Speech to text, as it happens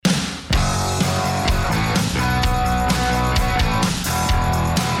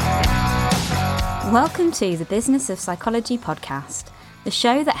Welcome to the Business of Psychology podcast, the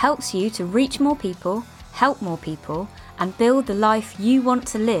show that helps you to reach more people, help more people, and build the life you want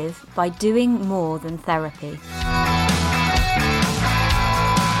to live by doing more than therapy.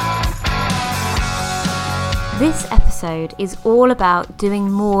 This episode is all about doing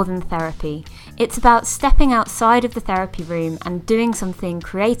more than therapy. It's about stepping outside of the therapy room and doing something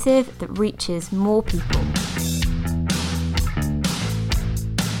creative that reaches more people.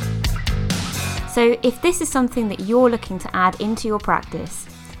 So if this is something that you're looking to add into your practice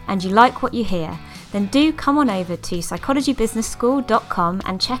and you like what you hear, then do come on over to psychologybusinessschool.com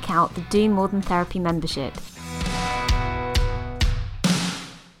and check out the Do More Than Therapy membership.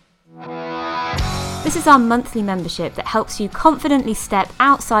 This is our monthly membership that helps you confidently step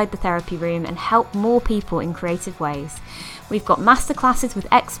outside the therapy room and help more people in creative ways. We've got masterclasses with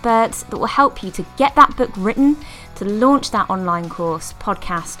experts that will help you to get that book written, to launch that online course,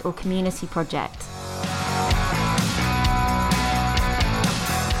 podcast, or community project.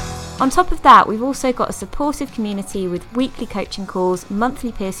 On top of that, we've also got a supportive community with weekly coaching calls,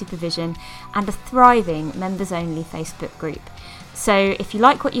 monthly peer supervision, and a thriving members-only Facebook group. So if you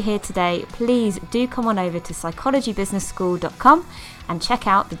like what you hear today, please do come on over to psychologybusinessschool.com and check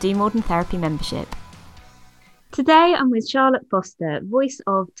out the Do More Than Therapy membership. Today I'm with Charlotte Foster, voice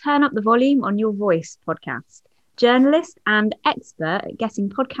of Turn Up the Volume on Your Voice podcast, journalist and expert at getting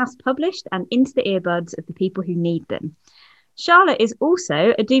podcasts published and into the earbuds of the people who need them. Charlotte is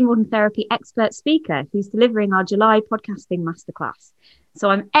also a Do More Than Therapy expert speaker who's delivering our July podcasting masterclass. So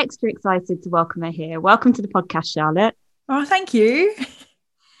I'm extra excited to welcome her here. Welcome to the podcast, Charlotte. Oh, thank you.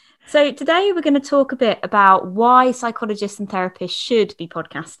 So today we're going to talk a bit about why psychologists and therapists should be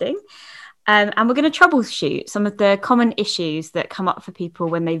podcasting. And we're going to troubleshoot some of the common issues that come up for people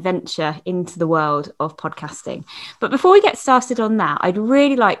when they venture into the world of podcasting. But before we get started on that, I'd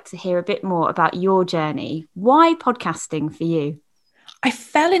really like to hear a bit more about your journey. Why podcasting for you? I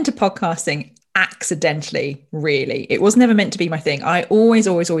fell into podcasting accidentally, really. It was never meant to be my thing. I always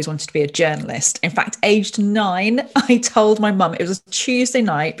wanted to be a journalist. In fact, aged 9, I told my mum, it was a Tuesday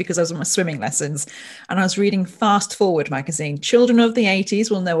night because I was on my swimming lessons and I was reading Fast Forward magazine. Children of the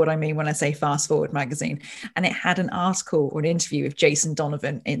 80s will know what I mean when I say Fast Forward magazine. And it had an article or an interview with Jason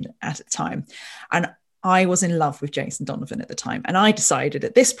Donovan in at the time. And I was in love with Jason Donovan at the time. And I decided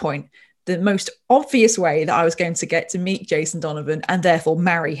at this point, the most obvious way that I was going to get to meet Jason Donovan and therefore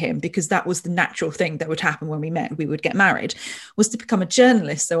marry him, because that was the natural thing that would happen when we met, we would get married, was to become a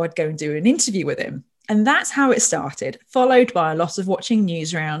journalist. So I'd go and do an interview with him. And that's how it started, followed by a lot of watching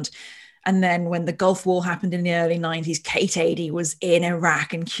Newsround. And then when the Gulf War happened in the early 90s, Kate Adie was in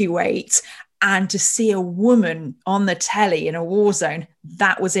Iraq and Kuwait. And to see a woman on the telly in a war zone,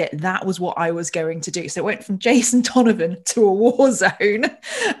 that was it. That was what I was going to do. So it went from Jason Donovan to a war zone,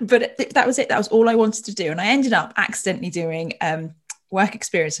 but that was it. That was all I wanted to do. And I ended up accidentally doing work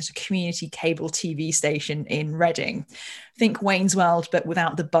experience at a community cable TV station in Reading. Think Wayne's World, but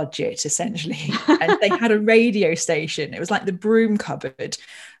without the budget, essentially. And they had a radio station. It was like the broom cupboard.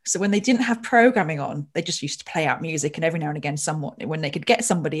 So when they didn't have programming on, they just used to play out music, and every now and again, when they could get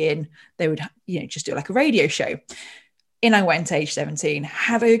somebody in, they would, just do like a radio show. In I went, age 17,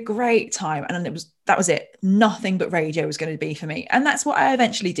 had a great time. And then that was it. Nothing but radio was going to be for me. And that's what I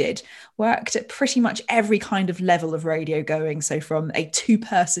eventually did. Worked at pretty much every kind of level of radio going. So from a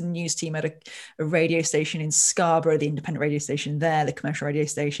 2-person news team at a radio station in Scarborough, the independent radio station there, the commercial radio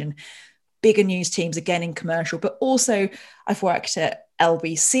station, bigger news teams, again in commercial, but also I've worked at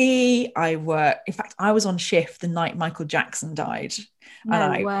LBC. In fact, I was on shift the night Michael Jackson died. No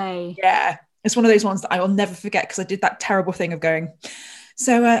way. Yeah. It's one of those ones that I will never forget because I did that terrible thing of going.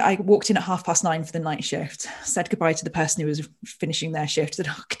 So I walked in at 9:30 for the night shift, said goodbye to the person who was finishing their shift, said,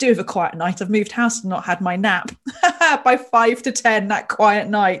 I could do with a quiet night. I've moved house and not had my nap. By 5 to 10, that quiet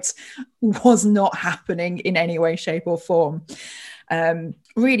night was not happening in any way, shape or form.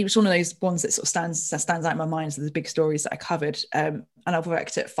 Really, it was one of those ones that sort of stands out in my mind as the big stories that I covered. And I've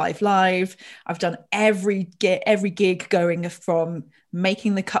worked at 5 Live. I've done every gig going from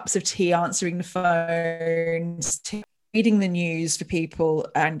making the cups of tea, answering the phones, to reading the news for people,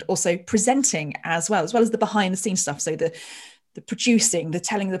 and also presenting as well as the behind the scenes stuff. So the producing, the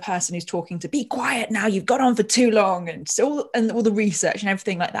telling the person who's talking to be quiet now, you've got on for too long, and all the research and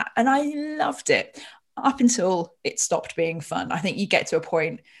everything like that. And I loved it up until it stopped being fun. I think you get to a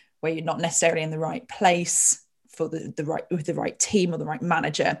point where you're not necessarily in the right place for with the right team or the right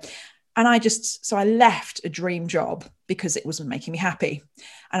manager. And I left a dream job because it wasn't making me happy.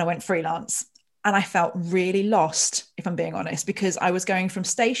 And I went freelance. And I felt really lost, if I'm being honest, because I was going from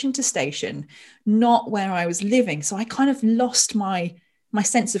station to station, not where I was living. So I kind of lost my my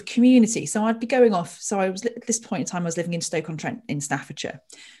sense of community. So I'd be going off. So I was at this point in time, I was living in Stoke-on-Trent in Staffordshire,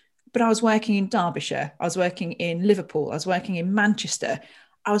 but I was working in Derbyshire. I was working in Liverpool. I was working in Manchester.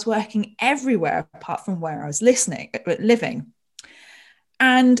 I was working everywhere apart from where I was living.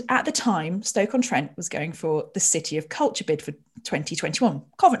 And at the time, Stoke-on-Trent was going for the City of Culture bid for 2021.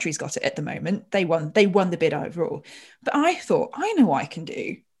 Coventry's got it at the moment. They won the bid overall. But I thought, I know what I can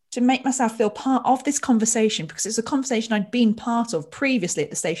do to make myself feel part of this conversation, because it's a conversation I'd been part of previously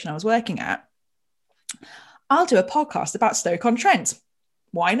at the station I was working at. I'll do a podcast about Stoke-on-Trent.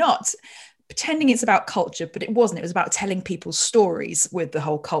 Why not? Pretending it's about culture, but it wasn't. It was about telling people's stories with the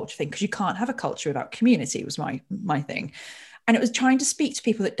whole culture thing, because you can't have a culture without community, was my thing. And it was trying to speak to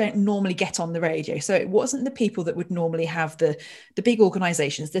people that don't normally get on the radio. So it wasn't the people that would normally have the big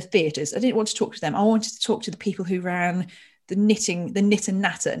organisations, the theatres. I didn't want to talk to them. I wanted to talk to the people who ran the knit and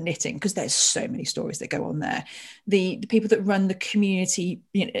natter knitting, because there's so many stories that go on there. The people that run the community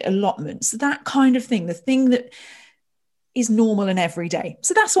allotments, that kind of thing, the thing that is normal and everyday.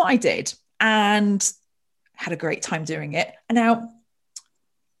 So that's what I did, and had a great time doing it. And now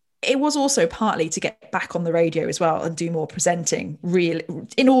it was also partly to get back on the radio as well and do more presenting. Really,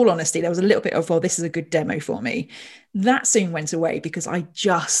 in all honesty, there was a little bit of, well, this is a good demo for me. That soon went away because I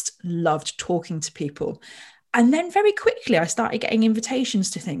just loved talking to people. And then very quickly, I started getting invitations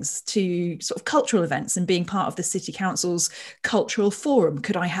to things, to sort of cultural events, and being part of the City Council's cultural forum.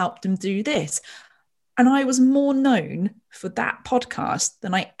 Could I help them do this? And I was more known for that podcast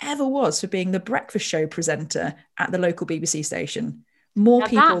than I ever was for being the breakfast show presenter at the local BBC station. More now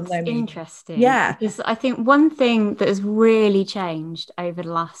people that's know me. Interesting. Yeah. Because I think one thing that has really changed over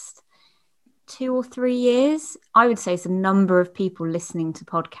the last 2 or 3 years, I would say, is the number of people listening to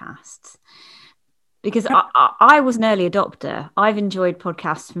podcasts. Because I was an early adopter. I've enjoyed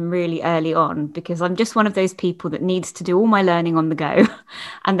podcasts from really early on, because I'm just one of those people that needs to do all my learning on the go,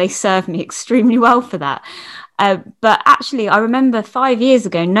 and they serve me extremely well for that. But actually, I remember 5 years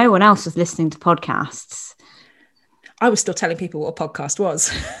ago, no one else was listening to podcasts. I was still telling people what a podcast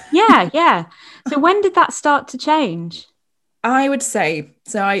was. Yeah. So when did that start to change? I would say,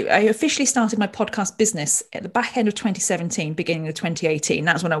 so I officially started my podcast business at the back end of 2017, beginning of 2018.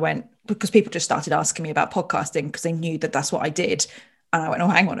 That's when I went, because people just started asking me about podcasting because they knew that that's what I did. And I went, oh,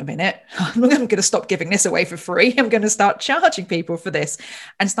 hang on a minute. I'm going to stop giving this away for free. I'm going to start charging people for this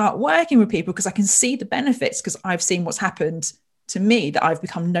and start working with people, because I can see the benefits, because I've seen what's happened to me, that I've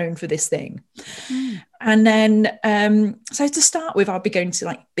become known for this thing. And then, so to start with, I'll be going to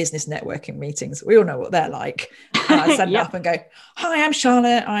like business networking meetings. We all know what they're like. And I'd stand up and go, hi, I'm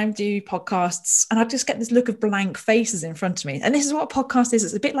Charlotte. I do podcasts. And I'd just get this look of blank faces in front of me. And this is what a podcast is.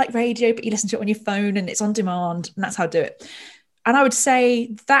 It's a bit like radio, but you listen to it on your phone and it's on demand. And that's how I do it. And I would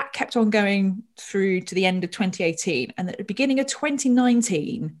say that kept on going through to the end of 2018. And at the beginning of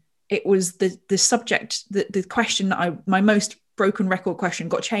 2019, it was the subject, the question that my most broken record question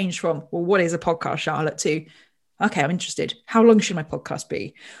got changed from, well, what is a podcast, Charlotte, to, okay, I'm interested. How long should my podcast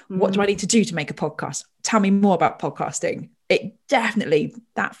be? What do I need to do to make a podcast? Tell me more about podcasting. It definitely,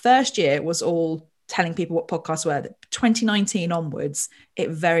 that first year was all telling people what podcasts were. 2019 onwards,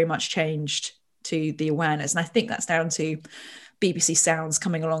 it very much changed to the awareness. And I think that's down to BBC Sounds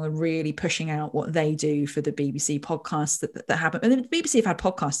coming along and really pushing out what they do for the BBC podcasts that happen. And the BBC have had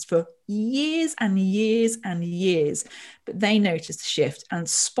podcasts for years and years and years, but they noticed the shift, and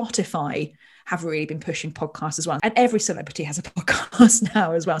Spotify have really been pushing podcasts as well. And every celebrity has a podcast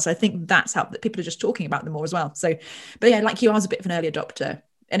now as well. So I think that's helped, that people are just talking about them more as well. So, but yeah, like you, I was a bit of an early adopter.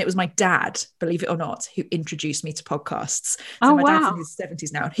 And it was my dad, believe it or not, who introduced me to podcasts. So my dad's in his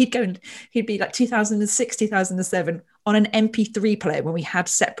 70s now. He'd be like 2006, 2007 on an MP3 player, when we had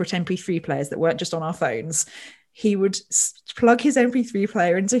separate MP3 players that weren't just on our phones. He would plug his MP3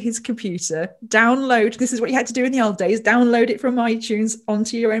 player into his computer, download, this is what you had to do in the old days, download it from iTunes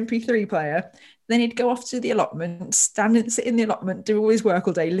onto your MP3 player. Then he'd go off to the allotment, sit in the allotment, do all his work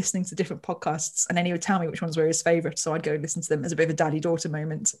all day, listening to different podcasts. And then he would tell me which ones were his favourites. So I'd go and listen to them as a bit of a daddy-daughter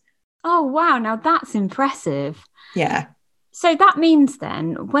moment. Oh, wow. Now that's impressive. Yeah. So that means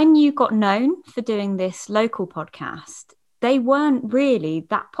then, when you got known for doing this local podcast, they weren't really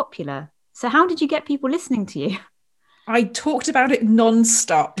that popular. So how did you get people listening to you? I talked about it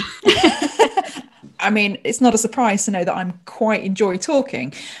non-stop. I mean, it's not a surprise to know that I'm quite enjoy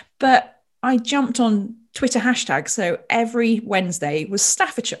talking, but I jumped on Twitter hashtags. So every Wednesday was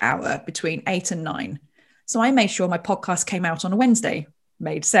Staffordshire Hour between 8 and 9. So I made sure my podcast came out on a Wednesday.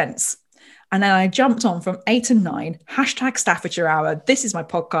 Made sense. And then I jumped on from 8 and 9, hashtag Staffordshire Hour. This is my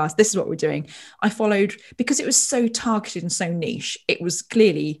podcast. This is what we're doing. I followed, because it was so targeted and so niche, it was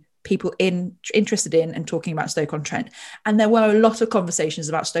clearly people interested in and talking about Stoke-on-Trent. And there were a lot of conversations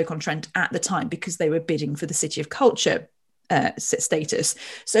about Stoke-on-Trent at the time because they were bidding for the City of Culture status.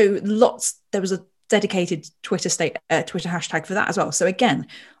 So there was a dedicated Twitter hashtag for that as well. So again,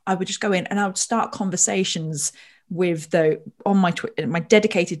 I would just go in and I would start conversations on my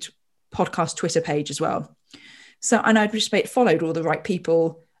dedicated podcast Twitter page as well. So, and I'd just followed all the right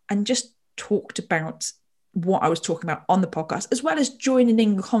people and just talked about what I was talking about on the podcast, as well as joining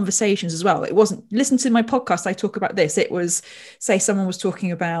in conversations as well. It wasn't listen to my podcast, I talk about this. It was, say someone was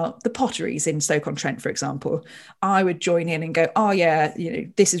talking about the potteries in Stoke-on-Trent, for example. I would join in and go, oh yeah,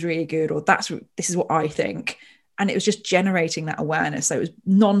 this is really good, or this is what I think. And it was just generating that awareness. So it was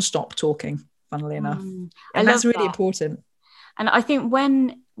non-stop talking, funnily enough. And that's really important. And I think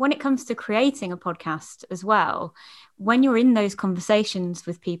when it comes to creating a podcast as well, when you're in those conversations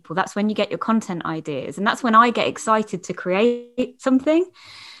with people, that's when you get your content ideas. And that's when I get excited to create something.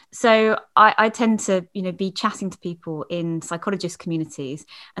 So I tend to, be chatting to people in psychologist communities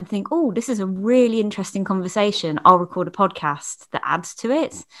and think, oh, this is a really interesting conversation. I'll record a podcast that adds to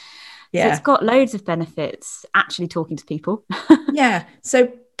it. Yeah. So it's got loads of benefits actually talking to people. Yeah.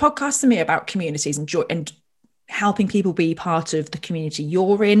 So podcasts to me about communities and helping people be part of the community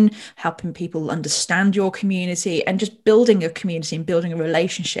you're in, helping people understand your community, and just building a community and building a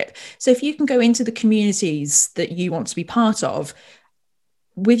relationship. So if you can go into the communities that you want to be part of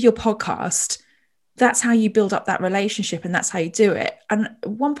with your podcast, that's how you build up that relationship, and that's how you do it. And at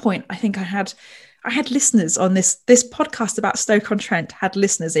one point, I think I had listeners on this podcast about Stoke-on-Trent, had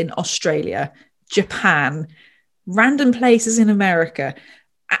listeners in Australia, Japan, random places in America,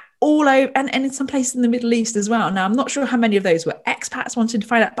 all over, and in some places in the Middle East as well. Now, I'm not sure how many of those were expats wanting to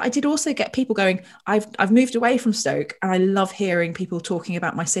find out, but I did also get people going, I've moved away from Stoke and I love hearing people talking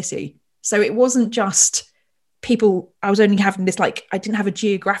about my city. So it wasn't just people, I was only having this, I didn't have a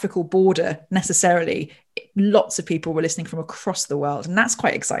geographical border necessarily. Lots of people were listening from across the world, and that's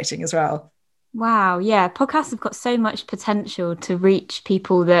quite exciting as well. Wow. Yeah. Podcasts have got so much potential to reach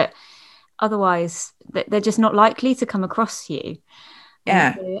people that otherwise they're just not likely to come across you.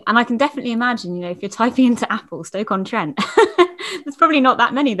 Yeah. And I can definitely imagine, if you're typing into Apple Stoke-on-Trent, there's probably not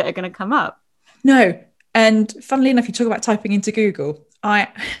that many that are going to come up. No. And funnily enough, you talk about typing into Google. I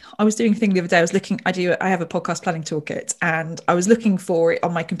was doing a thing the other day. I have a podcast planning toolkit, and I was looking for it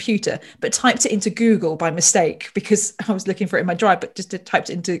on my computer, but typed it into Google by mistake because I was looking for it in my drive, but just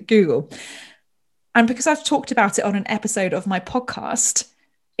typed it into Google. And because I've talked about it on an episode of my podcast,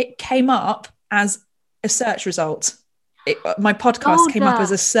 it came up as a search result. My podcast came up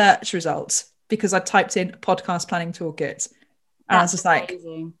as a search result because I typed in podcast planning toolkit. And I was just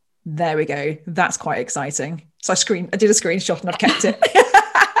amazing. Like, there we go. That's quite exciting. So I did a screenshot and I've kept it.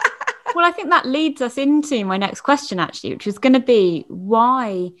 Well, I think that leads us into my next question, actually, which is going to be,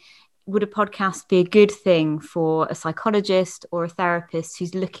 why would a podcast be a good thing for a psychologist or a therapist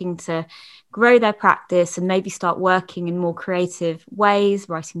who's looking to grow their practice and maybe start working in more creative ways,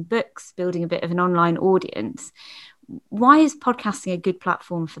 writing books, building a bit of an online audience? Why is podcasting a good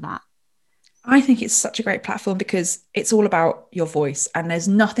platform for that? I think it's such a great platform because it's all about your voice, and there's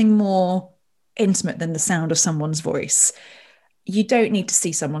nothing more intimate than the sound of someone's voice. You don't need to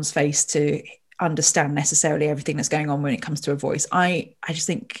see someone's face to understand necessarily everything that's going on when it comes to a voice. I just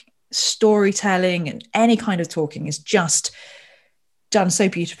think storytelling and any kind of talking is just done so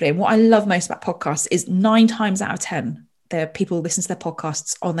beautifully. And what I love most about podcasts is 9 times out of 10, there are people who listen to their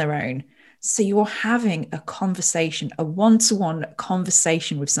podcasts on their own. So you're having a conversation, a one-to-one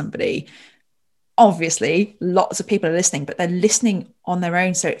conversation with somebody. Obviously, lots of people are listening, but they're listening on their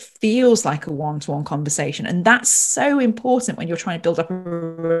own. So it feels like a one-to-one conversation. And that's so important when you're trying to build up a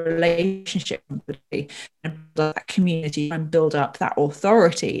relationship with somebody and build up that community and build up that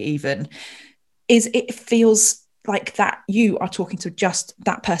authority even, is it feels like that you are talking to just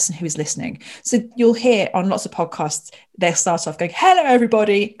that person who is listening. So you'll hear on lots of podcasts, they'll start off going, hello,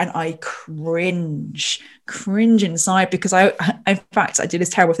 everybody. And I cringe inside because in fact, I do this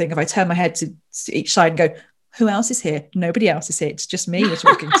terrible thing. If I turn my head to each side and go, who else is here? Nobody else is here. It's just me you're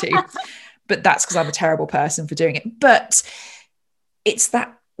talking to. But that's because I'm a terrible person for doing it. But it's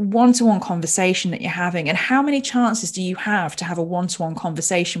that one-to-one conversation that you're having. And how many chances do you have to have a one-to-one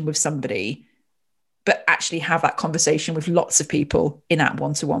conversation with somebody, but actually have that conversation with lots of people in that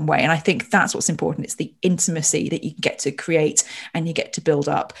one-to-one way? And I think that's what's important. It's the intimacy that you get to create and you get to build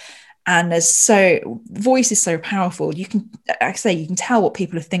up. And voice is so powerful. You can tell what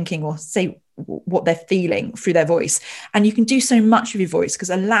people are thinking or say what they're feeling through their voice. And you can do so much with your voice, because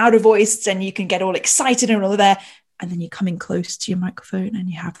a louder voice, and you can get all excited and all there. And then you come in close to your microphone and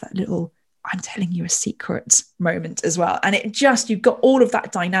you have that little I'm telling you a secret moment as well. And you've got all of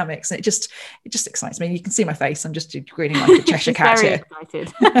that dynamics, and it just excites me. You can see my face. I'm just grinning like a Cheshire cat very here.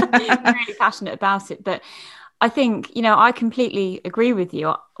 excited. I'm really passionate about it. But I think, I completely agree with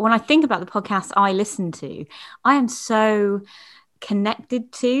you. When I think about the podcasts I listen to, I am so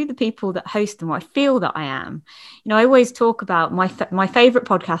connected to the people that host them, or I feel that I am. I always talk about my favorite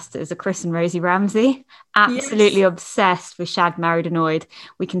podcasters are Chris and Rosie Ramsey. Absolutely obsessed with Shagged, Married, Annoyed.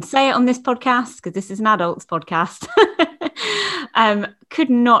 We can say it on this podcast because this is an adults podcast. Could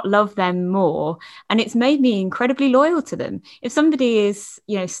not love them more, and it's made me incredibly loyal to them. If somebody is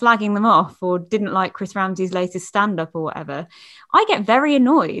slagging them off or didn't like Chris Ramsey's latest stand-up or whatever, I get very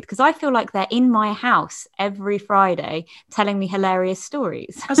annoyed because I feel like they're in my house every Friday telling me hilarious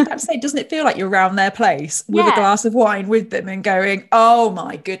stories. I was about to say, doesn't it feel like you're around their place with a glass of wine with them and going, oh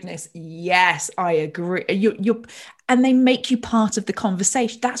my goodness, yes, I agree. And they make you part of the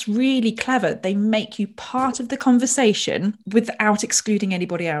conversation. That's really clever. They make you part of the conversation without excluding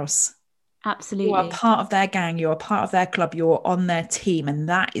anybody else. Absolutely. You are part of their gang. You're a part of their club. You're on their team. And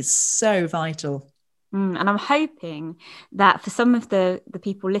that is so vital. And I'm hoping that for some of the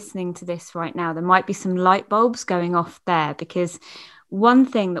people listening to this right now, there might be some light bulbs going off there, because one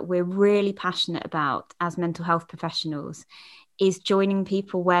thing that we're really passionate about as mental health professionals is joining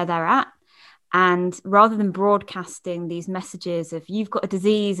people where they're at. And rather than broadcasting these messages of you've got a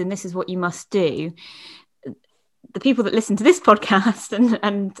disease and this is what you must do, the people that listen to this podcast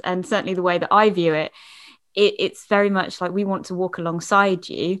and certainly the way that I view it, it's very much like we want to walk alongside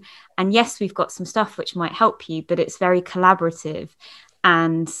you. And yes, we've got some stuff which might help you, but it's very collaborative.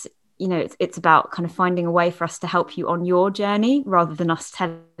 And, it's about kind of finding a way for us to help you on your journey rather than us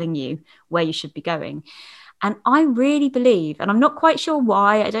telling you where you should be going. And I really believe, and I'm not quite sure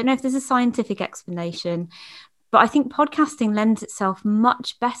why, I don't know if there's a scientific explanation, but I think podcasting lends itself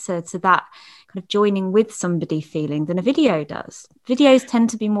much better to that kind of joining with somebody feeling than a video does. Videos tend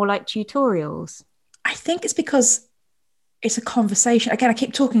to be more like tutorials. I think it's because it's a conversation. Again, I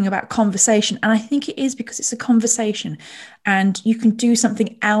keep talking about conversation, and I think it is because it's a conversation and you can do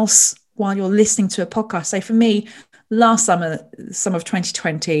something else while you're listening to a podcast. So for me, last summer of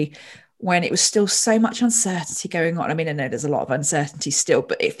 2020, when it was still so much uncertainty going on. I mean, I know there's a lot of uncertainty still,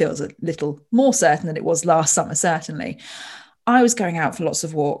 but it feels a little more certain than it was last summer, certainly. I was going out for lots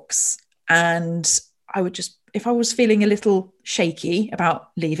of walks, and I would just, if I was feeling a little shaky about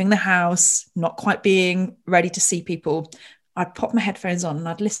leaving the house, not quite being ready to see people, I'd pop my headphones on and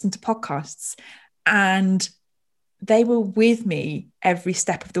I'd listen to podcasts, and they were with me every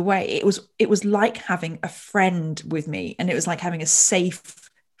step of the way. It was like having a friend with me, and it was like having a safe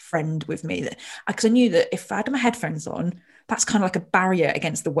friend with me, because I knew that if I had my headphones on, that's kind of like a barrier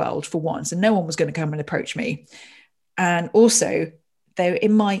against the world for once, and no one was going to come and approach me. And also they were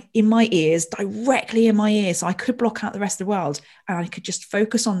in my ears, directly in my ears, so I could block out the rest of the world and I could just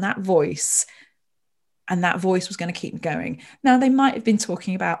focus on that voice, and that voice was going to keep me going. Now, they might have been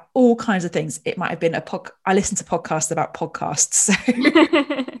talking about all kinds of things. It might have been I listen to podcasts about podcasts, so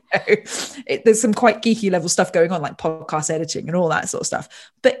there's some quite geeky level stuff going on, like podcast editing and all that sort of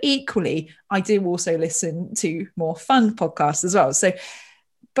stuff. But equally, I do also listen to more fun podcasts as well. So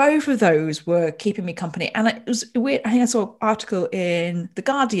both of those were keeping me company. And it was weird. I think I saw an article in The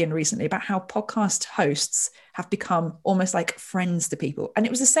Guardian recently about how podcast hosts have become almost like friends to people. And it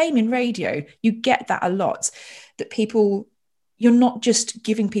was the same in radio. You get that a lot, that people, you're not just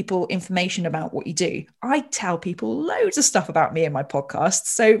giving people information about what you do. I tell people loads of stuff about me in my podcast.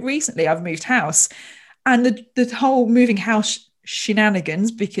 So recently I've moved house, and the whole moving house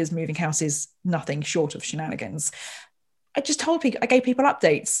shenanigans, because moving house is nothing short of shenanigans, I just told people, I gave people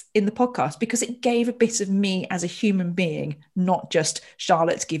updates in the podcast because it gave a bit of me as a human being, not just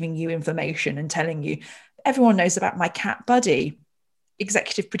Charlotte giving you information and telling you. Everyone knows about my cat Buddy,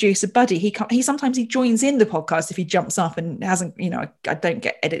 executive producer Buddy. He sometimes he joins in the podcast if he jumps up and hasn't, I don't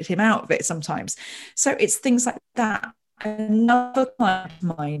edit him out of it sometimes. So it's things like that. Another client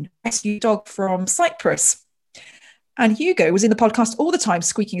of mine, rescue dog from Cyprus. And Hugo was in the podcast all the time,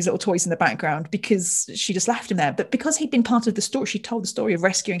 squeaking his little toys in the background because she just left him there. But because he'd been part of the story, she told the story of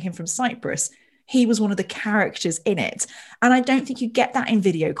rescuing him from Cyprus. He was one of the characters in it. And I don't think you get that in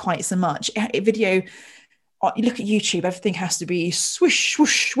video quite so much. Video, you look at YouTube, everything has to be swish,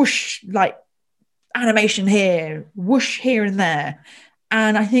 swoosh, whoosh, like animation here, whoosh here and there.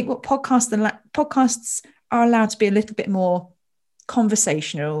 And I think what podcasts are allowed to be a little bit more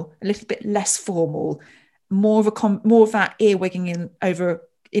conversational, a little bit less formal, more of that earwigging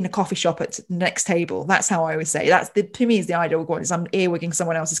in a coffee shop at the next table. That's how I always say. To me is the ideal one. Is I'm earwigging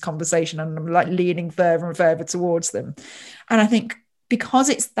someone else's conversation and I'm like leaning further and further towards them. And I think because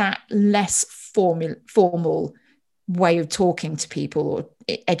it's that less formal way of talking to people or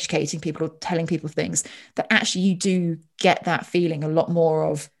educating people or telling people things, that actually you do get that feeling a lot more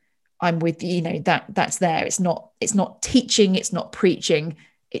of, I'm with you, that's there. It's not teaching, it's not preaching,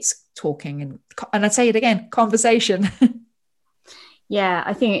 it's talking. And I'd say it again, conversation. Yeah,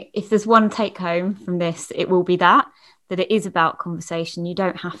 I think if there's one take home from this, it will be that it is about conversation. You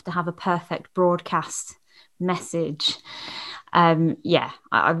don't have to have a perfect broadcast message. I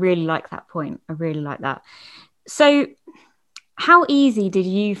really like that point. I really like that. So how easy did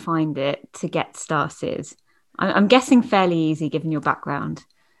you find it to get started? I'm guessing fairly easy given your background.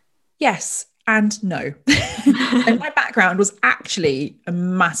 Yes and no. And my background was actually a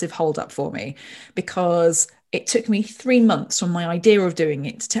massive hold up for me, because it took me 3 months from my idea of doing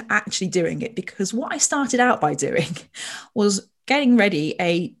it to actually doing it, because what I started out by doing was getting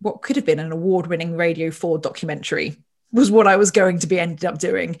ready what could have been an award-winning Radio 4 documentary was what I was going to be ended up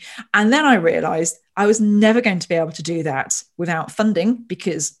doing. And then I realized I was never going to be able to do that without funding,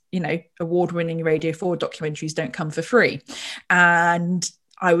 because, award-winning Radio 4 documentaries don't come for free. And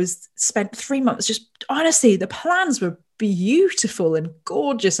I spent 3 months, just honestly, the plans were beautiful and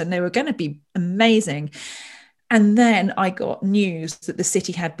gorgeous and they were going to be amazing. And then I got news that the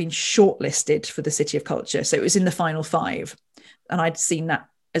city had been shortlisted for the City of Culture. So it was in the final 5. And I'd seen that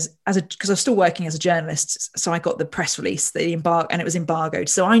because I was still working as a journalist. So I got the press release, and it was embargoed.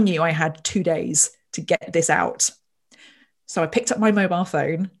 So I knew I had 2 days to get this out. So I picked up my mobile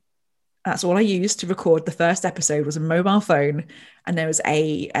phone. That's all I used to record the first episode, was a mobile phone. And there was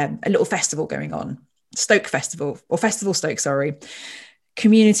a little festival going on, Stoke Festival, or Festival Stoke, sorry,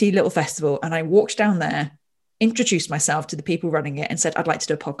 community little festival. And I walked down there, introduced myself to the people running it and said, I'd like to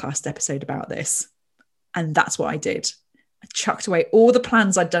do a podcast episode about this. And that's what I did. I chucked away all the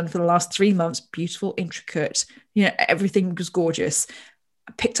plans I'd done for the last 3 months, beautiful, intricate, everything was gorgeous.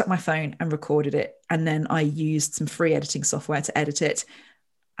 I picked up my phone and recorded it. And then I used some free editing software to edit it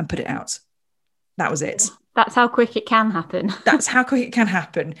and put it out. That was it. That's how quick it can happen. That's how quick it can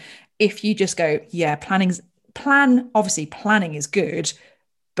happen. If you just go, obviously planning is good,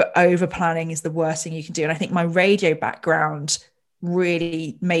 but over planning is the worst thing you can do. And I think my radio background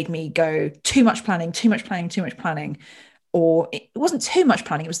really made me go too much planning. Or it wasn't too much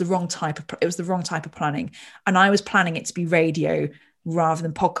planning. It was the wrong type of planning. And I was planning it to be radio rather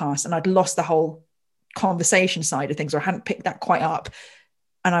than podcast. And I'd lost the whole conversation side of things, or I hadn't picked that quite up.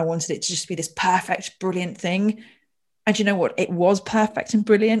 And I wanted it to just be this perfect, brilliant thing. And you know what? It was perfect and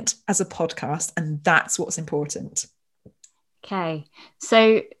brilliant as a podcast. And that's what's important. Okay.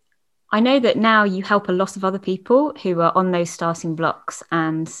 So I know that now you help a lot of other people who are on those starting blocks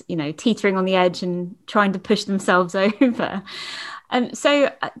and, teetering on the edge and trying to push themselves over.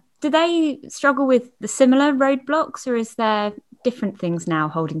 So do they struggle with the similar roadblocks, or is there different things now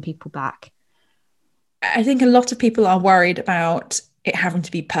holding people back? I think a lot of people are worried about it having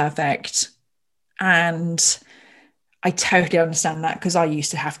to be perfect. And I totally understand that, because I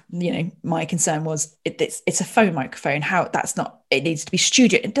used to have, my concern was it's a phone microphone. It needs to be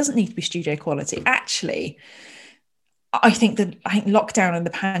studio. It doesn't need to be studio quality. Actually, I think lockdown and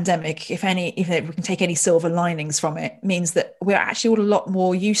the pandemic, if we can take any silver linings from it, means that we're actually all a lot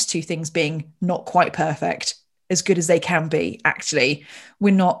more used to things being not quite perfect, as good as they can be. Actually,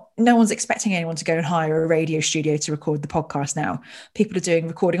 no one's expecting anyone to go and hire a radio studio to record the podcast now. People are doing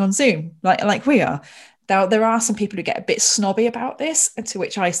recording on Zoom, like we are. There are some people who get a bit snobby about this, and to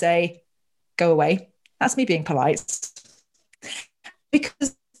which I say, go away. That's me being polite.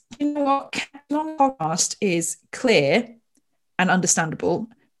 Because you know what? As long as the podcast is clear and understandable,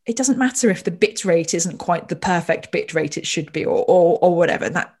 it doesn't matter if the bit rate isn't quite the perfect bit rate it should be, or whatever.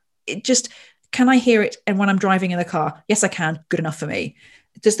 Can I hear it? And when I'm driving in the car, yes, I can. Good enough for me.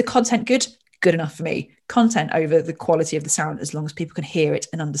 Does the content good? Good enough for me. Content over the quality of the sound, as long as people can hear it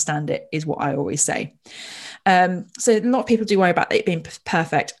and understand it, is what I always say. So a lot of people do worry about it being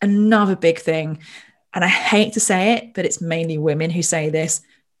perfect. Another big thing, and I hate to say it, but it's mainly women who say this,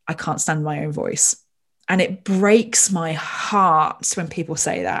 I can't stand my own voice. And it breaks my heart when people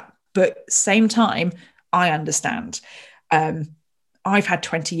say that. But same time, I understand. I've had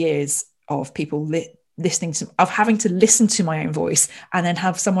 20 years of people having to listen to my own voice and then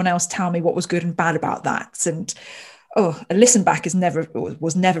have someone else tell me what was good and bad about that. And a listen back was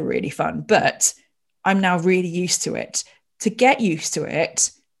never really fun, but I'm now really used to it. To get used to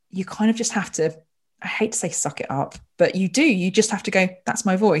it, you kind of just have to, I hate to say suck it up, but you just have to go, that's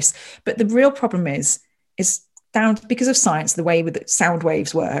my voice. But the real problem is down because of science, the way that sound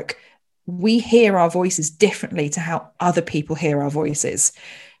waves work, we hear our voices differently to how other people hear our voices.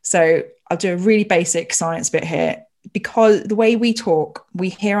 So I'll do a really basic science bit here. because the way we talk, we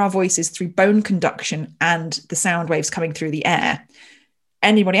hear our voices through bone conduction and the sound waves coming through the air.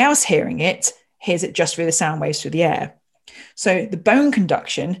 Anybody else hearing it hears it just through the sound waves through the air. So the bone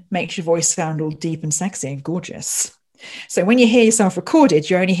conduction makes your voice sound all deep and sexy and gorgeous. So when you hear yourself recorded,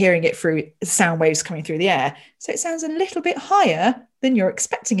 you're only hearing it through sound waves coming through the air. So it sounds a little bit higher than you're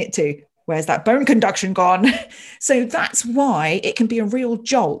expecting it to. Where's that bone conduction gone? So that's why it can be a real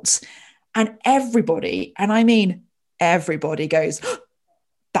jolt. And everybody, and I mean everybody, goes, oh,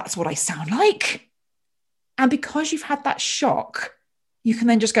 that's what I sound like. And because you've had that shock, you can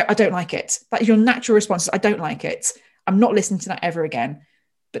then just go, I don't like it. That's your natural response. I don't like it. I'm not listening to that ever again.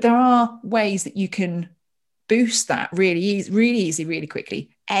 But there are ways that you can boost that really easy, really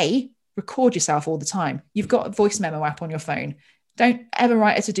quickly. Record yourself all the time. You've got a voice memo app on your phone. Don't ever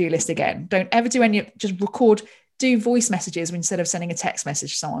write a to-do list again. Don't ever do just record, do voice messages instead of sending a text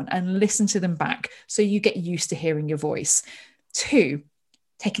message to someone, and listen to them back so you get used to hearing your voice. 2,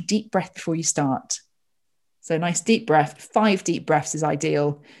 take a deep breath before you start. So nice deep breath, 5 deep breaths is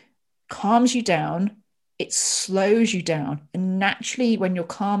ideal. Calms you down. It slows you down. And naturally, when you're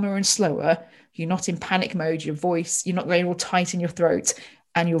calmer and slower, you're not in panic mode, your voice, you're not going all tight in your throat,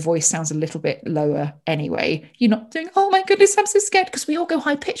 and your voice sounds a little bit lower anyway. You're not doing, oh my goodness, I'm so scared, because we all go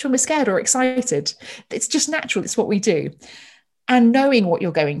high pitched when we're scared or excited. It's just natural. It's what we do. And knowing what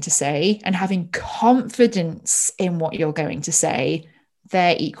you're going to say and having confidence in what you're going to say,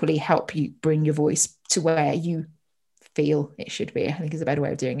 they equally help you bring your voice to where you feel it should be, I think is a better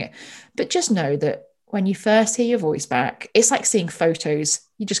way of doing it. But just know that when you first hear your voice back, it's like seeing photos.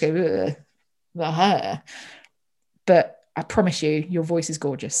 You just go, but I promise you, your voice is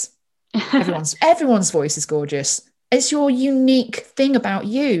gorgeous. Everyone's voice is gorgeous. It's your unique thing about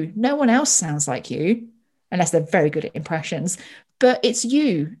you. No one else sounds like you, unless they're very good at impressions, but it's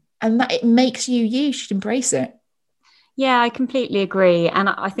you, and that it makes you. You should embrace it. Yeah, I completely agree. And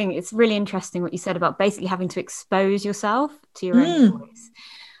I think it's really interesting what you said about basically having to expose yourself to your own voice.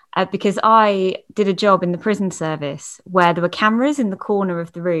 Because I did a job in the prison service where there were cameras in the corner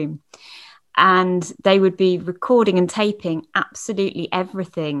of the room, and they would be recording and taping absolutely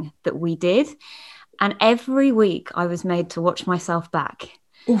everything that we did. And every week I was made to watch myself back.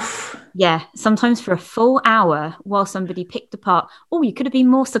 Oof. Yeah, sometimes for a full hour while somebody picked apart, oh, you could have been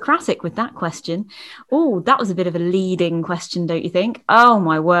more Socratic with that question. Oh, that was a bit of a leading question, don't you think? Oh,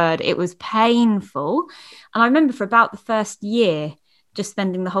 my word, it was painful. And I remember for about the first year, just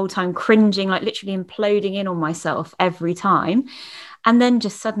spending the whole time cringing, like literally imploding in on myself every time. And then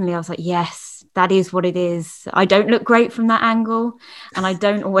just suddenly I was like, yes, that is what it is. I don't look great from that angle, and I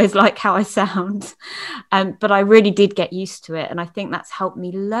don't always like how I sound. But I really did get used to it. And I think that's helped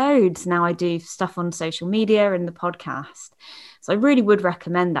me loads. Now I do stuff on social media and the podcast. So I really would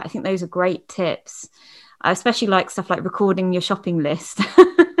recommend that. I think those are great tips. I especially like stuff like recording your shopping list.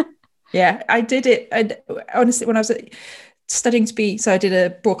 Yeah, I did it. And honestly, when I was studying to be, so I did a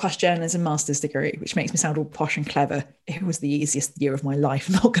broadcast journalism master's degree, which makes me sound all posh and clever. It was the easiest year of my life,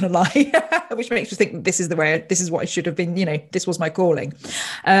 I'm not going to lie, which makes me think this is what I should have been, this was my calling.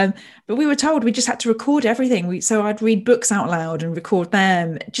 But we were told we just had to record everything. So I'd read books out loud and record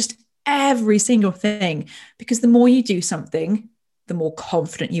them, just every single thing, because the more you do something, the more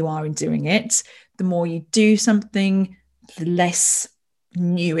confident you are in doing it. The more you do something, the less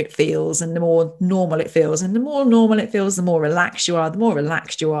new it feels, and the more normal it feels, and the more normal it feels, the more relaxed you are. The more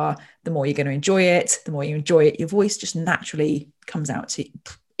relaxed you are, the more you're going to enjoy it. The more you enjoy it, your voice just naturally comes out to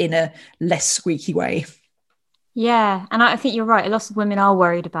in a less squeaky way. Yeah, and I think you're right. Lots of women are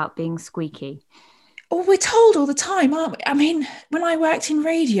worried about being squeaky. Oh, we're told all the time, aren't we? I mean, when I worked in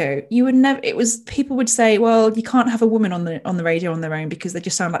radio, people would say, well, you can't have a woman on the radio on their own because they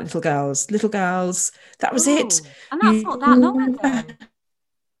just sound like little girls, that was it. And that's not that long ago.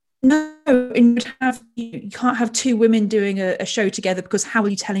 No, and you can't have 2 women doing a show together, because how are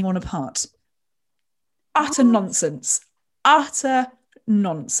you telling one apart? Utter nonsense.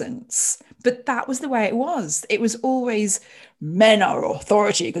 But that was the way it was. It was always men are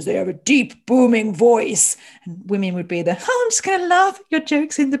authority because they have a deep, booming voice. And women would be I'm just going to laugh at your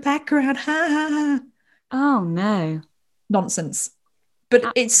jokes in the background. Ha, ha, ha. Oh, no. Nonsense. But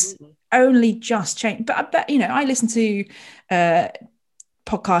absolutely. It's only just changed. But I listen to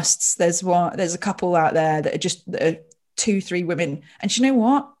podcasts. There's a couple out there that are just 2-3 women, and you know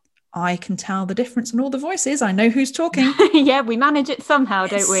what, I can tell the difference in all the voices. I know who's talking. Yeah, we manage it somehow,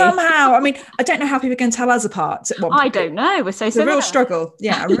 don't we? Somehow. I mean, I don't know how people can tell us apart. I don't know, we're so it's similar. A real struggle.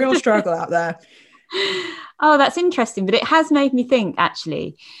 Yeah, a real struggle out there. Oh, that's interesting. But it has made me think,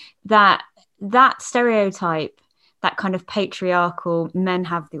 actually, that stereotype that kind of patriarchal, men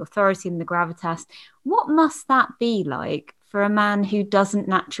have the authority and the gravitas. What must that be like for a man who doesn't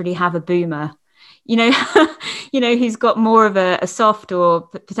naturally have a boomer? Who's got more of a soft or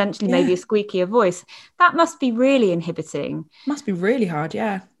potentially maybe a squeakier voice. That must be really inhibiting. Must be really hard,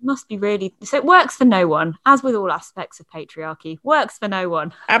 yeah. Must be really. So it works for no one, as with all aspects of patriarchy. Works for no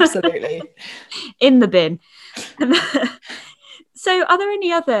one. Absolutely. In the bin. So are there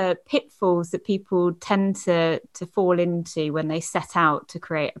any other pitfalls that people tend to fall into when they set out to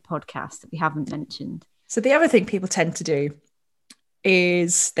create a podcast that we haven't mentioned? So the other thing people tend to do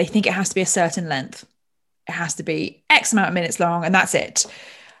is they think it has to be a certain length. It has to be X amount of minutes long and that's it.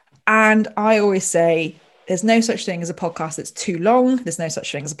 And I always say there's no such thing as a podcast that's too long. There's no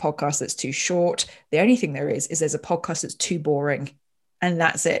such thing as a podcast that's too short. The only thing there is there's a podcast that's too boring, and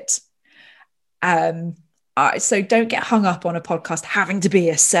that's it. So don't get hung up on a podcast having to be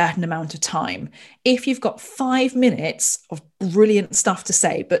a certain amount of time. If you've got 5 minutes of brilliant stuff to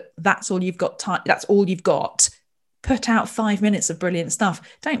say, but that's all you've got time, that's all you've got, put out 5 minutes of brilliant stuff.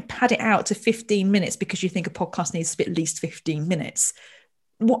 Don't pad it out to 15 minutes because you think a podcast needs to be at least 15 minutes.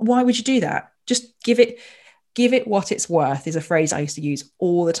 Why would you do that? Just give it what it's worth, is a phrase I used to use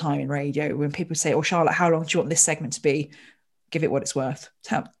all the time in radio when people say, oh, Charlotte, how long do you want this segment to be? Give it what it's worth.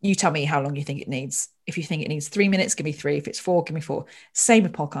 You tell me how long you think it needs. If you think it needs 3 minutes, give me 3. If it's 4, give me 4. Same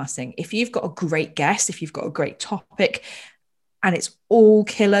with podcasting. If you've got a great guest, if you've got a great topic and it's all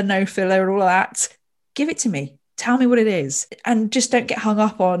killer, no filler, and all of that, give it to me. Tell me what it is. And just don't get hung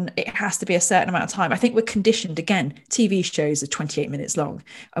up on it has to be a certain amount of time. I think we're conditioned, again, TV shows are 28 minutes long.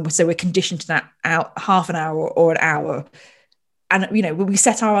 And so we're conditioned to that out half an hour or an hour. And, we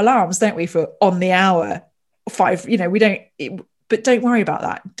set our alarms, don't we, for on the hour 5, but don't worry about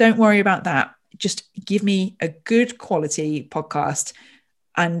that. Don't worry about that. Just give me a good quality podcast,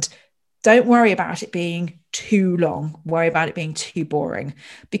 and don't worry about it being too long. Worry about it being too boring,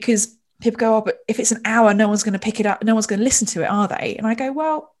 because people go, oh, but if it's an hour, no one's going to pick it up. No one's going to listen to it, are they? And I go,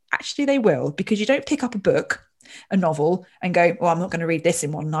 well, actually they will, because you don't pick up a book, a novel, and go, well, I'm not going to read this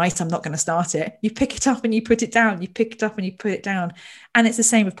in one night. I'm not going to start it. You pick it up and you put it down. You pick it up and you put it down. And it's the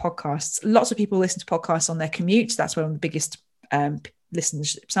same with podcasts. Lots of people listen to podcasts on their commute. That's where the biggest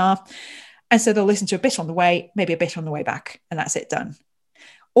listenerships are. And so they'll listen to a bit on the way, maybe a bit on the way back, and that's it, done.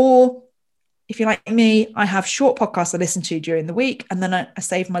 Or if you're like me, I have short podcasts I listen to during the week, and then I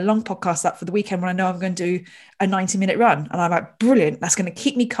save my long podcasts up for the weekend when I know I'm going to do a 90-minute run. And I'm like, brilliant, that's going to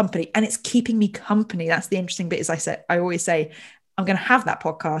keep me company. And it's keeping me company. That's the interesting bit, is I always say, I'm going to have that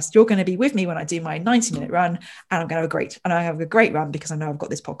podcast. You're going to be with me when I do my 90-minute run, and I'm going to have a great run because I know I've got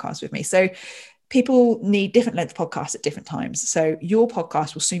this podcast with me. So people need different length podcasts at different times. So your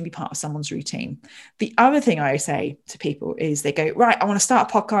podcast will soon be part of someone's routine. The other thing I say to people is they go, right, I want to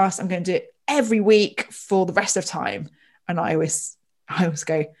start a podcast. I'm going to do it every week for the rest of time. And I always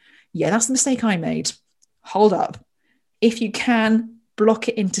go, yeah, that's the mistake I made. Hold up. If you can, block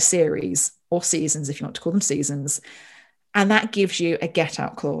it into series or seasons, if you want to call them seasons. And that gives you a get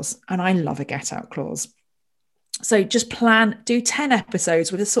out clause. And I love a get out clause. So just do 10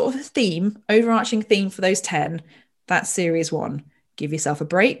 episodes with a sort of a theme, overarching theme for those 10. That's series 1. Give yourself a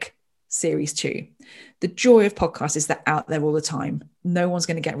break. Series 2. The joy of podcasts is they're out there all the time. No one's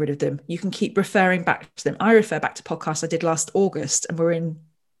going to get rid of them. You can keep referring back to them. I refer back to podcasts I did last August, and we're in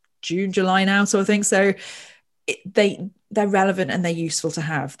June, July now, sort of thing. So they're relevant and they're useful to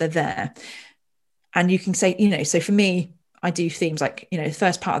have. They're there. And you can say, so for me, I do themes like, the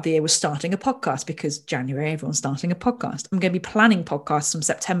first part of the year was starting a podcast, because January, everyone's starting a podcast. I'm going to be planning podcasts from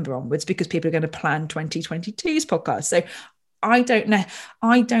September onwards because people are going to plan 2022's podcast. So I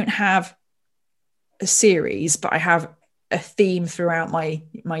don't have a series, but I have a theme throughout my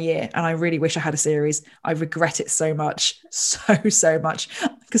year. And I really wish I had a series. I regret it so much, so much,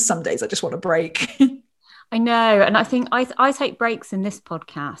 because some days I just want a break. I know. And I think I take breaks in this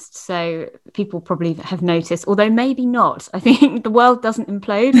podcast. So people probably have noticed, although maybe not. I think the world doesn't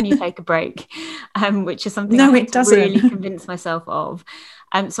implode when you take a break, which is something it doesn't really convince myself of.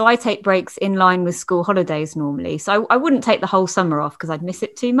 So I take breaks in line with school holidays normally. So I wouldn't take the whole summer off because I'd miss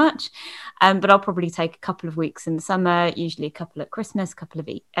it too much. But I'll probably take a couple of weeks in the summer, usually a couple at Christmas, a couple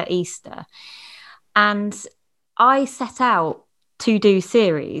at Easter. And I set out to do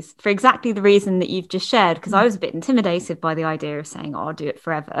series for exactly the reason that you've just shared, because I was a bit intimidated by the idea of saying, I'll do it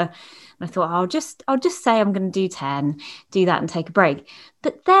forever. And I thought, I'll just say I'm going to do 10, do that and take a break.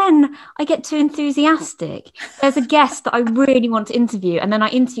 But then I get too enthusiastic. There's a guest that I really want to interview, and then I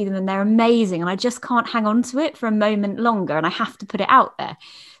interview them and they're amazing, and I just can't hang on to it for a moment longer, and I have to put it out there.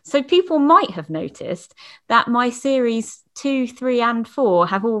 So people might have noticed that my series 2, 3 and 4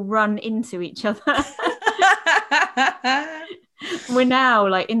 have all run into each other. We're now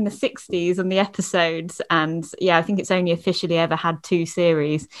like in the 60s on the episodes, and yeah, I think it's only officially ever had 2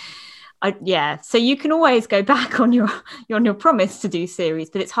 series. So you can always go back on your promise to do series,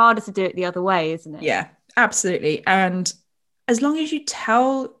 but it's harder to do it the other way, isn't it? Yeah, absolutely. And as long as you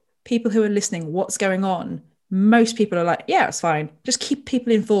tell people who are listening what's going on, most people are like, yeah, it's fine. Just keep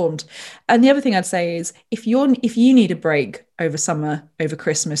people informed. And the other thing I'd say is if you need a break over summer, over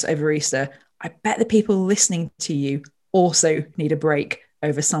Christmas, over Easter, I bet the people listening to you also need a break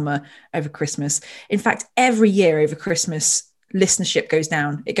over summer, over Christmas. In fact, every year over Christmas, listenership goes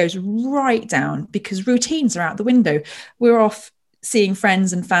down. It goes right down because routines are out the window. We're off seeing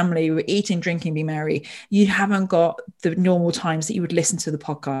friends and family, we're eating, drinking, be merry. You haven't got the normal times that you would listen to the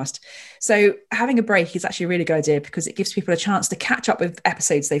podcast. So having a break is actually a really good idea because it gives people a chance to catch up with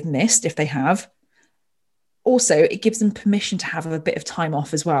episodes they've missed if they have. Also, it gives them permission to have a bit of time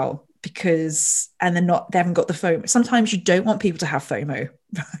off as well because, and they haven't got the FOMO. Sometimes you don't want people to have FOMO,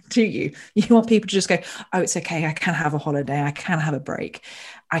 do you? You want people to just go, oh, it's okay. I can have a holiday. I can have a break.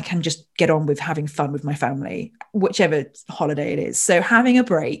 I can just get on with having fun with my family, whichever holiday it is. So having a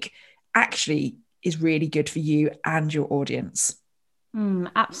break actually is really good for you and your audience.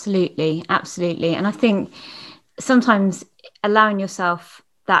 Absolutely. Absolutely. And I think sometimes allowing yourself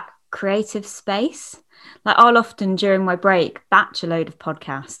that creative space, like I'll often during my break batch a load of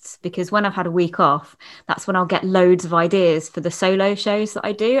podcasts because when I've had a week off, that's when I'll get loads of ideas for the solo shows that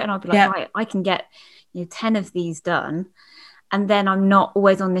I do. And I'll be like, right, I can get 10 of these done. And then I'm not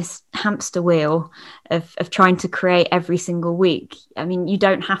always on this hamster wheel of trying to create every single week. I mean, you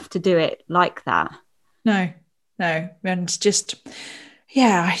don't have to do it like that. No. And just,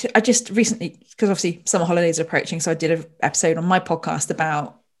 I just recently, because obviously summer holidays are approaching. So I did an episode on my podcast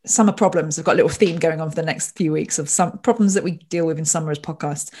about summer problems. I've got a little theme going on for the next few weeks of some problems that we deal with in summer as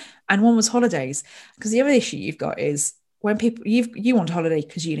podcasts. And one was holidays. Because the other issue you've got is when people, you want a holiday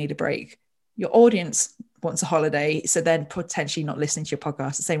because you need a break. Your audience wants a holiday, so then potentially not listening to your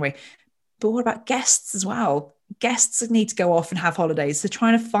podcast the same way. But what about guests as well? Guests need to go off and have holidays. So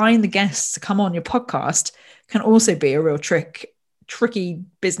trying to find the guests to come on your podcast can also be a real tricky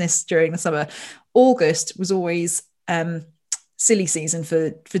business during the summer. August was always silly season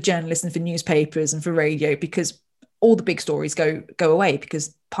for journalists and for newspapers and for radio because all the big stories go away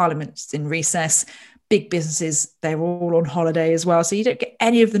because Parliament's in recess. Big businesses, they're all on holiday as well. So you don't get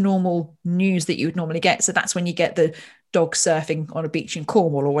any of the normal news that you would normally get. So that's when you get the dog surfing on a beach in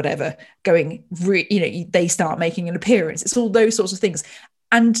Cornwall or whatever going, they start making an appearance. It's all those sorts of things.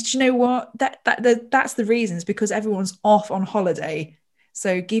 And do you know what? That's the reason is because everyone's off on holiday.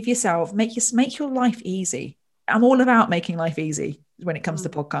 So give yourself, make your life easy. I'm all about making life easy when it comes to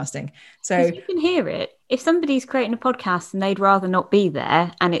podcasting. So you can hear it. If somebody's creating a podcast and they'd rather not be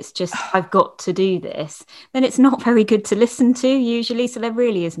there and it's just, I've got to do this, then it's not very good to listen to usually. So there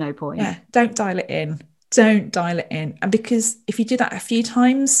really is no point. Yeah, don't dial it in. And because if you do that a few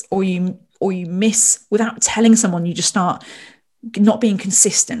times or you miss without telling someone, you just start not being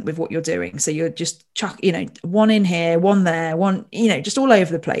consistent with what you're doing. So you're just one in here, one there, one, just all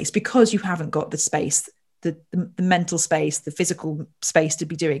over the place because you haven't got the space, the mental space, the physical space to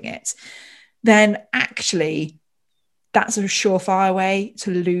be doing it. Then actually that's a surefire way to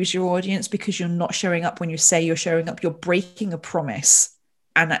lose your audience because you're not showing up when you say you're showing up. You're breaking a promise.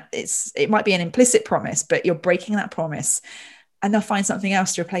 And it might be an implicit promise, but you're breaking that promise and they'll find something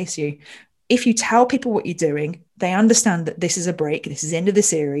else to replace you. If you tell people what you're doing, they understand that this is a break, this is the end of the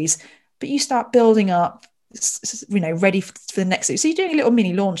series, but you start building up, ready for the next series. So you're doing a little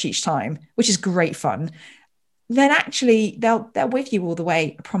mini launch each time, which is great fun. Then actually they're with you all the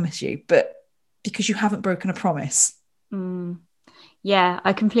way, I promise you. But because you haven't broken a promise. Yeah,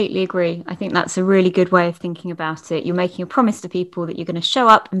 I completely agree. I think that's a really good way of thinking about it. You're making a promise to people that you're going to show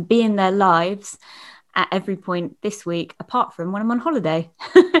up and be in their lives at every point this week, apart from when I'm on holiday,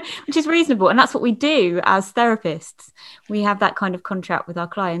 which is reasonable. And that's what we do as therapists. We have that kind of contract with our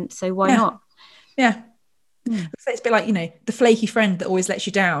clients. So why not? Yeah. It's a bit like, the flaky friend that always lets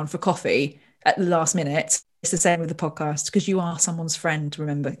you down for coffee at the last minute. It's the same with the podcast because you are someone's friend.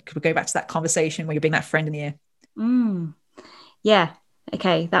 Remember, could we go back to that conversation where you're being that friend in the ear? Yeah.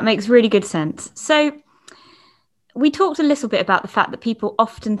 Okay. That makes really good sense. So we talked a little bit about the fact that people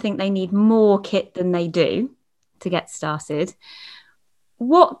often think they need more kit than they do to get started.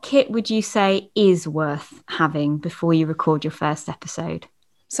 What kit would you say is worth having before you record your first episode?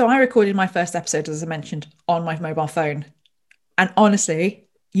 So I recorded my first episode, as I mentioned, on my mobile phone. And honestly,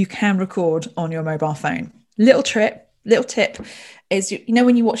 you can record on your mobile phone. Little trip, little tip is, you know,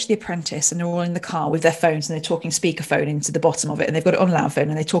 when you watch The Apprentice and they're all in the car with their phones and they're talking speakerphone into the bottom of it, and they've got it on loud phone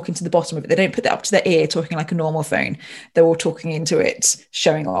and they're talking to the bottom of it. They don't put that up to their ear talking like a normal phone. They're all talking into it,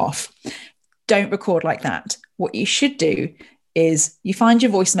 showing off. Don't record like that. What you should do is you find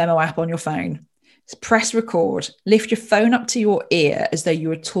your voice memo app on your phone, press record, lift your phone up to your ear as though you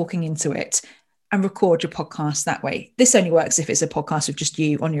were talking into it, and record your podcast that way. This only works if it's a podcast with just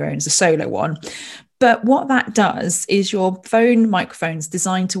you on your own as a solo one. But what that does is your phone microphone's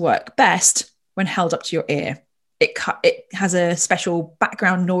designed to work best when held up to your ear. It has a special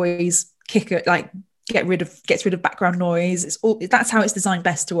background noise kicker, like gets rid of background noise. That's how it's designed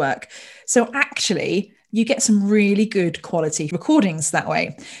best to work. So actually, you get some really good quality recordings that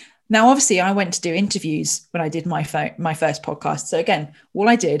way. Now, obviously, I went to do interviews when I did my first podcast. So again, all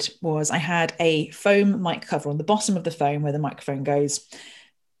I did was I had a foam mic cover on the bottom of the phone where the microphone goes.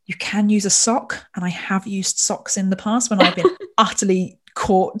 You can use a sock, and I have used socks in the past when I've been utterly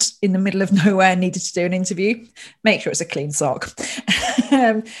caught in the middle of nowhere and needed to do an interview. Make sure it's a clean sock.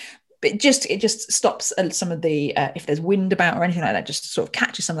 But it just stops some of the if there's wind about or anything like that, just sort of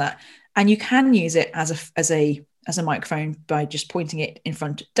catches some of that. And you can use it as a microphone by just pointing it in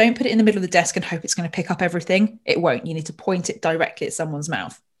front. Don't put it in the middle of the desk and hope it's going to pick up everything. It won't. You need to point it directly at someone's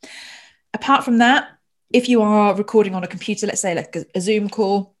mouth. Apart from that, if you are recording on a computer, let's say like a Zoom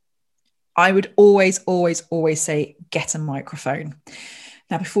call, I would always say, get a microphone.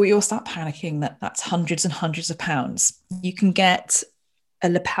 Now, before you all start panicking that's hundreds and hundreds of pounds, you can get a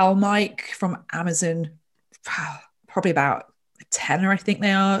lapel mic from Amazon, probably about a tenner, I think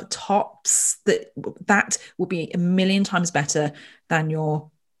they are, tops. That will be a million times better than your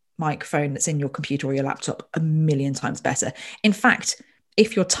microphone that's in your computer or your laptop, a million times better. In fact,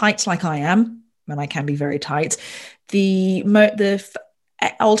 if you're tight like I am, and I can be very tight, the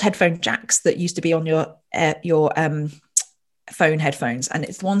old headphone jacks that used to be on your phone headphones, and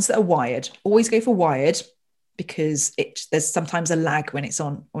it's the ones that are wired, always go for wired, because there's sometimes a lag when it's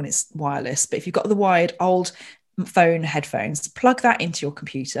wireless. But if you've got the wired old phone headphones, plug that into your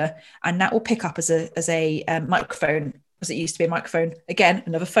computer and that will pick up as a microphone, as it used to be a microphone, again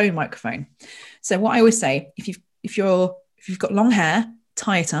another phone microphone. So what I always say, if you've got long hair,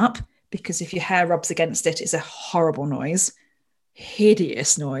 tie it up, because if your hair rubs against it, it's a horrible noise,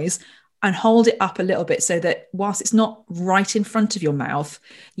 hideous noise. And hold it up a little bit so that whilst it's not right in front of your mouth,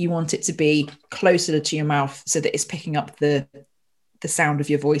 you want it to be closer to your mouth so that it's picking up the sound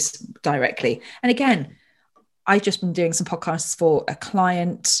of your voice directly. And again, I've just been doing some podcasts for a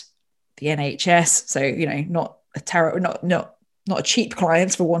client, the NHS. So, you know, not a cheap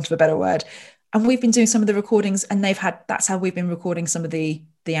client, for want of a better word. And we've been doing some of the recordings, and that's how we've been recording some of the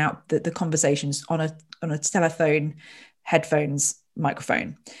conversations on a telephone headphones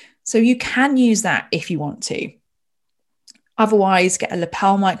microphone. So you can use that if you want to. Otherwise, get a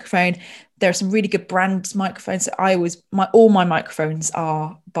lapel microphone. There are some really good brand microphones. All my microphones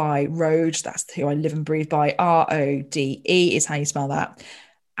are by Rode. That's who I live and breathe by. Rode is how you spell that.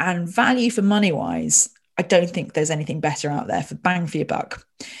 And value for money wise, I don't think there's anything better out there for bang for your buck.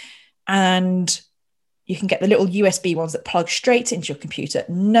 And you can get the little USB ones that plug straight into your computer.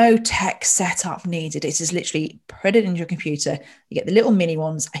 No tech setup needed. It is literally put it into your computer. You get the little mini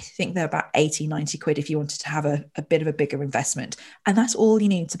ones. I think they're about 80, 90 quid if you wanted to have a bit of a bigger investment. And that's all you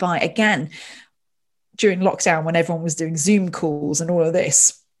need to buy. Again, during lockdown, when everyone was doing Zoom calls and all of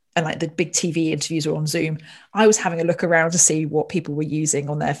this, and like the big TV interviews were on Zoom, I was having a look around to see what people were using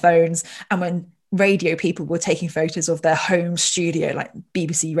on their phones. And when radio people were taking photos of their home studio, like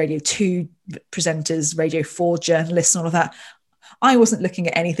BBC Radio 2 presenters, Radio 4 journalists, and all of that, I wasn't looking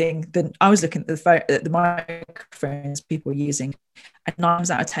at anything. I was looking at the microphones people were using, and 9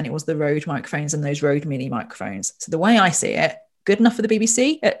 times out of 10 it was the Rode microphones and those Rode Mini microphones. So the way I see it, good enough for the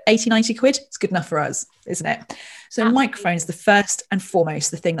BBC at 80, 90 quid, it's good enough for us, isn't it? So Absolutely. Microphones, the first and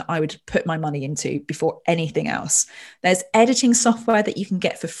foremost, the thing that I would put my money into before anything else. There's editing software that you can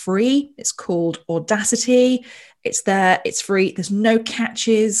get for free. It's called Audacity. It's there, it's free. There's no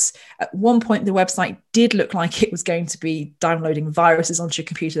catches. At one point, the website did look like it was going to be downloading viruses onto your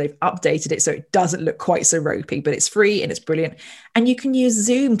computer. They've updated it so it doesn't look quite so ropey, but it's free and it's brilliant. And you can use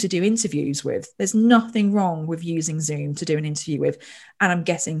Zoom to do interviews with. There's nothing wrong with using Zoom to do an interview with. And I'm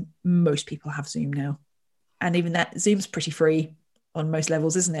guessing most people have Zoom now. And even that, Zoom's pretty free on most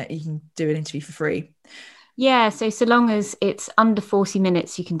levels, isn't it? You can do an interview for free. Yeah, so long as it's under 40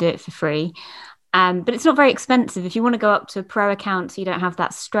 minutes, you can do it for free. But it's not very expensive. If you want to go up to a pro account so you don't have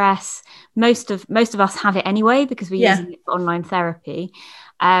that stress, most of us have it anyway because we're using it for online therapy.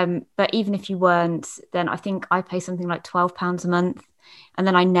 But even if you weren't, then I think I pay something like £12 a month, and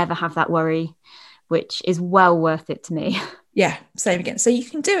then I never have that worry. which is well worth it to me. Yeah, same again. So you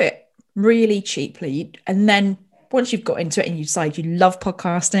can do it really cheaply. And then once you've got into it and you decide you love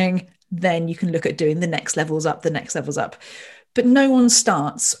podcasting, then you can look at doing the next levels up, the next levels up. But no one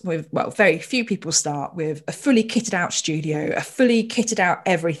starts with, well, very few people start with a fully kitted out studio, a fully kitted out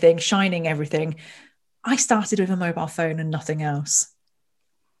everything, shining everything. I started with a mobile phone and nothing else.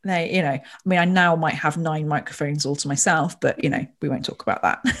 I mean, I now might have 9 microphones all to myself, but, we won't talk about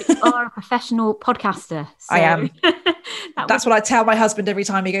that. You are a professional podcaster. So I am. That's what I tell my husband every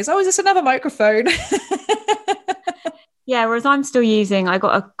time he goes, oh, is this another microphone? Yeah, whereas I'm still using, I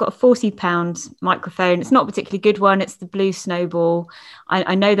got a £40 microphone. It's not a particularly good one. It's the Blue Snowball.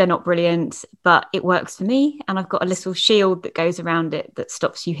 I know they're not brilliant, but it works for me. And I've got a little shield that goes around it that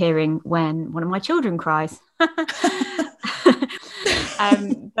stops you hearing when one of my children cries.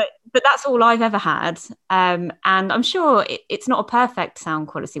 But that's all I've ever had. And I'm sure it's not a perfect sound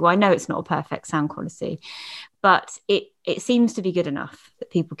quality. Well, I know it's not a perfect sound quality, but it seems to be good enough that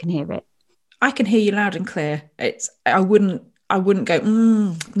people can hear it. I can hear you loud and clear. I wouldn't go,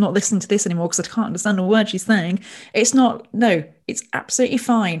 I'm not listening to this anymore because I can't understand a word she's saying. It's absolutely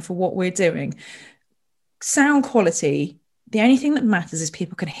fine for what we're doing. Sound quality, the only thing that matters is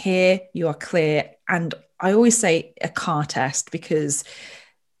people can hear you are clear. And I always say a car test, because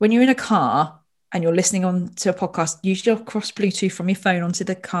when you're in a car and you're listening on to a podcast, usually across Bluetooth from your phone onto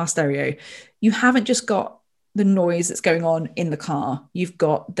the car stereo, you haven't just got the noise that's going on in the car, you've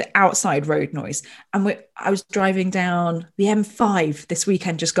got the outside road noise. And I was driving down the M5 this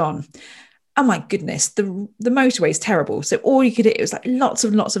weekend just gone. Oh my goodness, the motorway is terrible. So all you could hear, it was like lots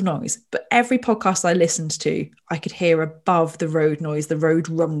of noise. But every podcast I listened to, I could hear above the road noise, the road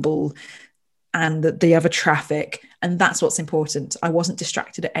rumble, and the other traffic. And that's what's important. I wasn't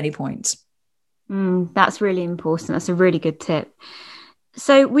distracted at any point. That's really important. That's a really good tip.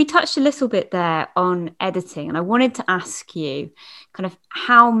 So we touched a little bit there on editing, and I wanted to ask you kind of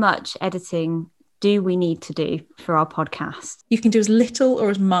how much editing do we need to do for our podcast? You can do as little or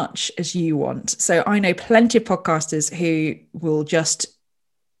as much as you want. So I know plenty of podcasters who will just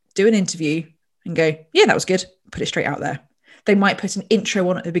do an interview and go, yeah, that was good. Put it straight out there. They might put an intro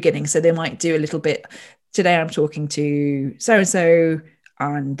on at the beginning. So they might do a little bit. Today I'm talking to so-and-so,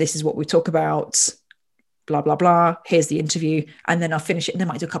 and this is what we talk about. Blah, blah, blah. Here's the interview. And then I'll finish it. And they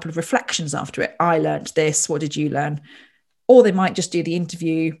might do a couple of reflections after it. I learned this. What did you learn? Or they might just do the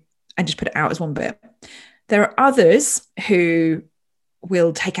interview and just put it out as one bit. There are others who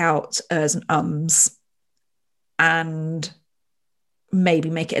will take out ers and ums and maybe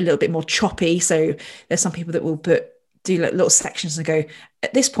make it a little bit more choppy. So there's some people that will do like little sections and go,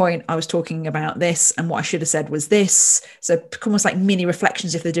 at this point I was talking about this and what I should have said was this. So almost like mini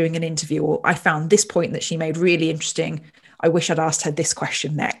reflections if they're doing an interview, or I found this point that she made really interesting. I wish I'd asked her this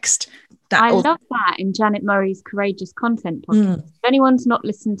question next. I love that in Janet Murray's Courageous Content podcast. If anyone's not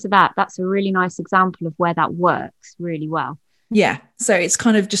listened to that, that's a really nice example of where that works really well. Yeah. So it's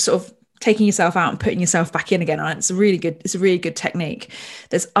kind of just sort of taking yourself out and putting yourself back in again. And it's a really good technique.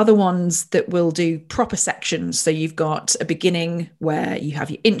 There's other ones that will do proper sections. So you've got a beginning where you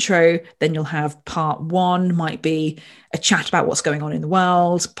have your intro, then you'll have part 1 might be a chat about what's going on in the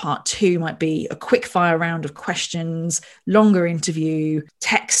world. Part 2 might be a quick fire round of questions, longer interview,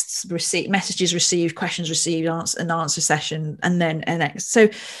 texts received, messages received, questions received, an answer session, and then an next. So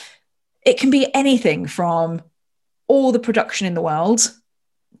it can be anything from all the production in the world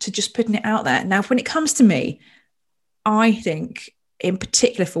to just putting it out there. Now, when it comes to me, I think in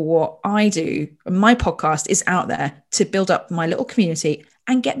particular for what I do, my podcast is out there to build up my little community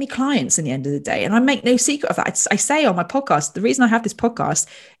and get me clients in the end of the day. And I make no secret of that. I say on my podcast, the reason I have this podcast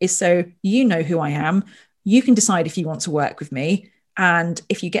is so you know who I am. You can decide if you want to work with me. And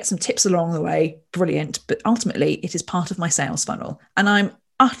if you get some tips along the way, brilliant. But ultimately, it is part of my sales funnel. And I'm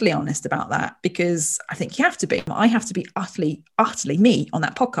utterly honest about that, because I think you have to be. I have to be utterly me on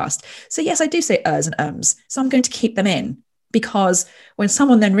that podcast. So yes, I do say ers and ums. So I'm going to keep them in, because when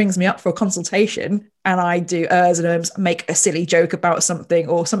someone then rings me up for a consultation and I do ers and ums, make a silly joke about something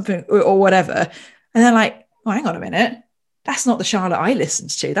or whatever, and they're like, oh, hang on a minute, that's not the Charlotte I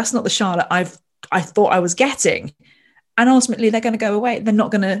listened to. That's not the Charlotte I thought I was getting. And ultimately they're going to go away. They're not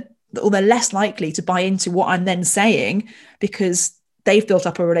going to, or they're less likely to buy into what I'm then saying, because they've built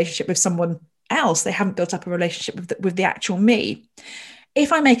up a relationship with someone else. They haven't built up a relationship with the actual me.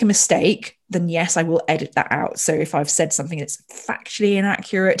 If I make a mistake, then yes, I will edit that out. So if I've said something that's factually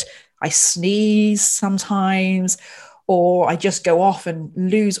inaccurate, I sneeze sometimes, or I just go off and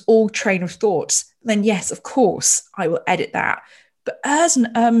lose all train of thoughts, then yes, of course, I will edit that. But ers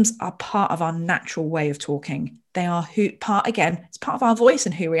and ums are part of our natural way of talking. They are it's part of our voice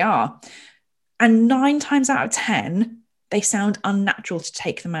and who we are. And 9 times out of 10, they sound unnatural to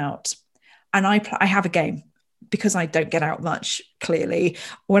take them out. And I have a game, because I don't get out much, clearly.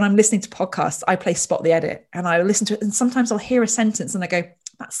 When I'm listening to podcasts, I play Spot the Edit, and I listen to it, and sometimes I'll hear a sentence and I go,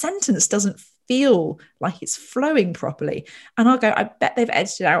 that sentence doesn't feel like it's flowing properly. And I'll go, I bet they've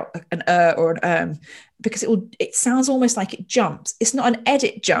edited out an or an because it sounds almost like it jumps. It's not an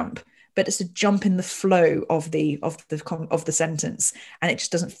edit jump, but it's a jump in the flow of the sentence, and it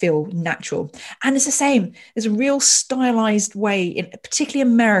just doesn't feel natural. And it's the same. There's a real stylized way in particularly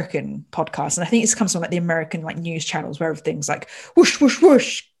American podcasts, and I think this comes from like the American like news channels, where everything's like whoosh whoosh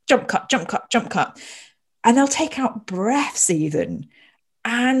whoosh, jump cut, jump cut, jump cut, and they'll take out breaths even,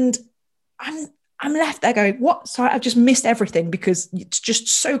 and I'm left there going, what? So I've just missed everything because it's just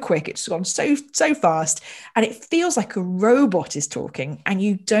so quick. It's gone so fast. And it feels like a robot is talking, and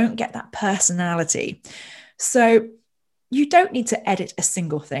you don't get that personality. So you don't need to edit a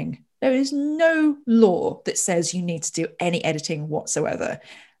single thing. There is no law that says you need to do any editing whatsoever.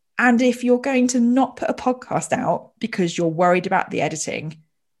 And if you're going to not put a podcast out because you're worried about the editing,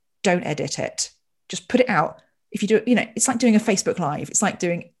 don't edit it. Just put it out. If you do it, it's like doing a Facebook Live. It's like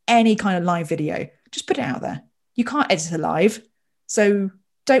doing any kind of live video. Just put it out there. You can't edit a live. So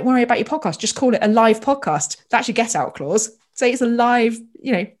don't worry about your podcast. Just call it a live podcast. That's your get out clause. Say it's a live,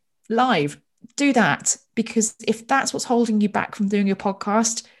 live. Do that. Because if that's what's holding you back from doing your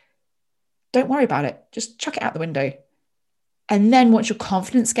podcast, don't worry about it. Just chuck it out the window. And then once your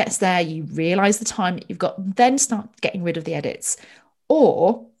confidence gets there, you realize the time that you've got, then start getting rid of the edits,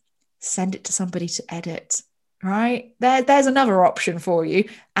 or send it to somebody to edit. Right? There's another option for you.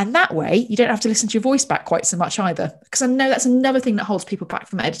 And that way you don't have to listen to your voice back quite so much either. Because I know that's another thing that holds people back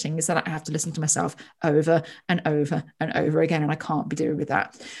from editing, is that I have to listen to myself over and over and over again. And I can't be doing with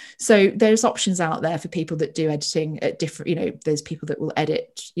that. So there's options out there for people that do editing at different, there's people that will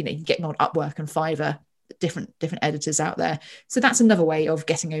edit, you can get on Upwork and Fiverr, different editors out there. So that's another way of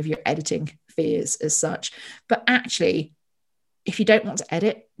getting over your editing fears as such. But actually, if you don't want to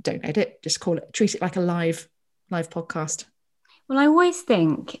edit, don't edit. Just treat it like a live podcast. Well, I always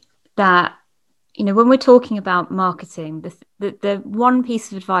think that, when we're talking about marketing, the one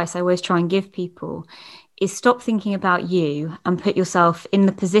piece of advice I always try and give people is stop thinking about you and put yourself in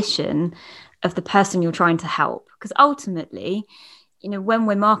the position of the person you're trying to help. Because ultimately, when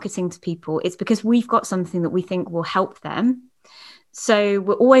we're marketing to people, it's because we've got something that we think will help them. So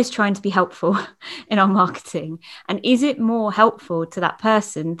we're always trying to be helpful in our marketing. And is it more helpful to that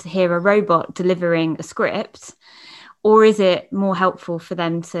person to hear a robot delivering a script, or is it more helpful for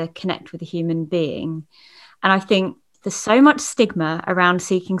them to connect with a human being? And I think there's so much stigma around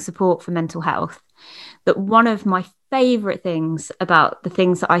seeking support for mental health that one of my favorite things about the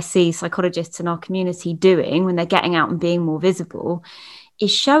things that I see psychologists in our community doing when they're getting out and being more visible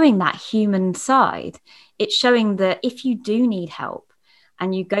is showing that human side. It's showing that if you do need help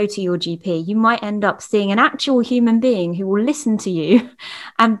and you go to your GP, you might end up seeing an actual human being who will listen to you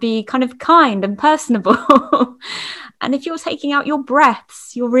and be kind of kind and personable. And if you're taking out your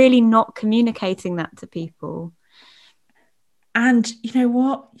breaths, you're really not communicating that to people. And you know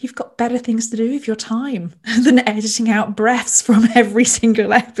what? You've got better things to do with your time than editing out breaths from every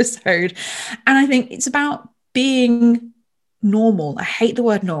single episode. And I think it's about being normal. I hate the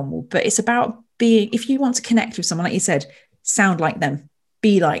word normal, but it's about being, if you want to connect with someone, like you said, sound like them,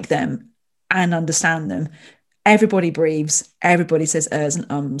 be like them, and understand them. Everybody breathes. Everybody says ers and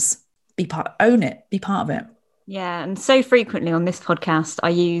ums. Own it. Be part of it. Yeah, and so frequently on this podcast, I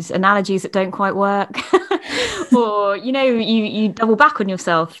use analogies that don't quite work. Or, you double back on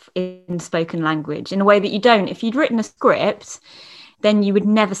yourself in spoken language in a way that you don't. If you'd written a script, then you would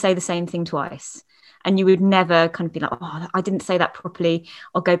never say the same thing twice. And you would never kind of be like, oh, I didn't say that properly.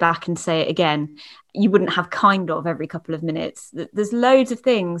 I'll go back and say it again. You wouldn't have kind of every couple of minutes. There's loads of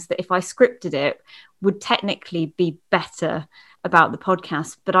things that if I scripted it would technically be better about the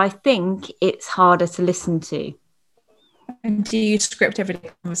podcast. But I think it's harder to listen to. And do you script everyday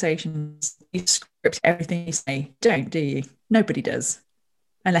conversations? You script everything you say? Don't, do you? Nobody does.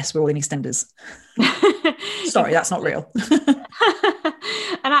 Unless we're all in EastEnders. Sorry, that's not real.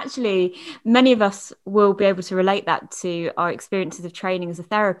 And actually, many of us will be able to relate that to our experiences of training as a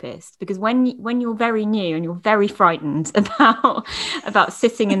therapist, because when you're very new and you're very frightened about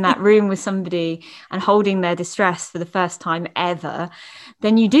sitting in that room with somebody and holding their distress for the first time ever,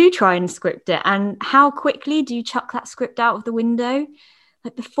 then you do try and script it. And how quickly do you chuck that script out of the window?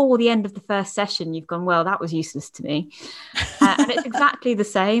 Like before the end of the first session, you've gone, well, that was useless to me. And it's exactly the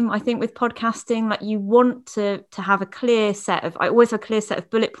same, I think, with podcasting. Like you want to have a clear set of, I always have a clear set of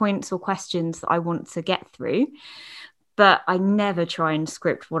bullet points or questions that I want to get through, but I never try and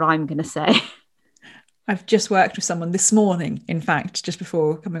script what I'm going to say. I've just worked with someone this morning, in fact, just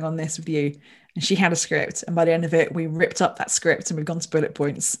before coming on this with you, and she had a script, and by the end of it, we ripped up that script and we've gone to bullet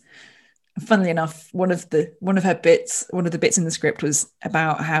points. And funnily enough, one of the bits in the script was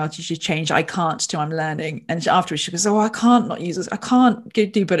about how you should change "I can't" to "I'm learning." And afterwards, she goes, "Oh, I can't not use this. I can't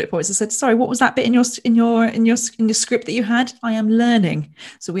do bullet points." I said, "Sorry, what was that bit in your script that you had? I am learning.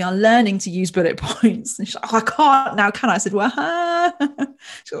 So we are learning to use bullet points." And she's like, "Oh, I can't now, can I?" I said, "Well,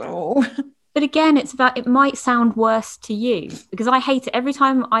 she's like, oh." But again, it's about, it might sound worse to you, because I hate it. Every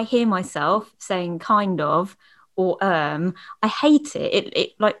time I hear myself saying "kind of" or I hate it.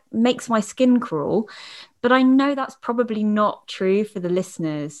 It like makes my skin crawl. But I know that's probably not true for the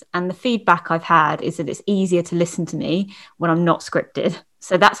listeners. And the feedback I've had is that it's easier to listen to me when I'm not scripted.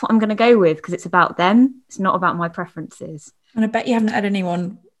 So that's what I'm going to go with, because it's about them. It's not about my preferences. And I bet you haven't had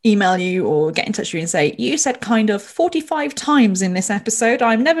anyone email you or get in touch with you and say, "You said kind of 45 times in this episode.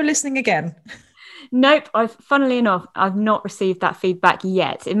 I'm never listening again." Nope. Funnily enough, I've not received that feedback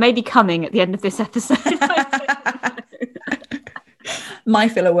yet. It may be coming at the end of this episode. My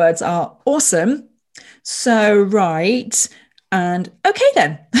filler words are awesome. So, right. And okay,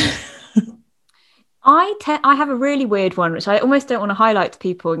 then. I have a really weird one, which I almost don't want to highlight to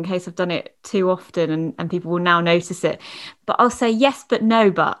people in case I've done it too often and people will now notice it. But I'll say yes, but no,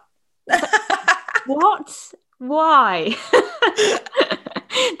 but. What? Why?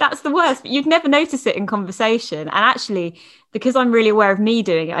 That's the worst. But you'd never notice it in conversation. And actually, because I'm really aware of me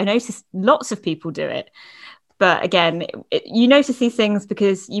doing it, I notice lots of people do it. But again, you notice these things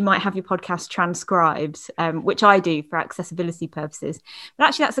because you might have your podcast transcribed, which I do for accessibility purposes. But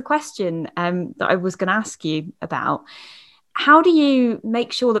actually, that's a question that I was going to ask you about. How do you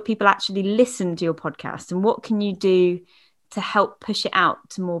make sure that people actually listen to your podcast? And what can you do to help push it out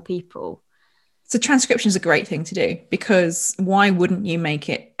to more people? So transcription is a great thing to do, because why wouldn't you make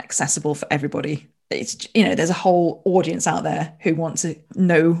it accessible for everybody? It's, there's a whole audience out there who want to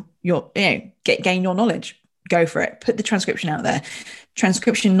know gain your knowledge. Go for it. Put the transcription out there.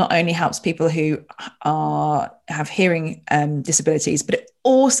 Transcription not only helps people who have hearing disabilities, but it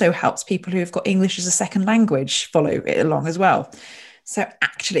also helps people who have got English as a second language follow it along as well. So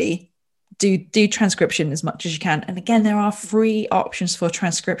actually, do transcription as much as you can. And again, there are free options for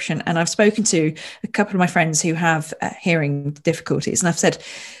transcription. And I've spoken to a couple of my friends who have hearing difficulties, and I've said,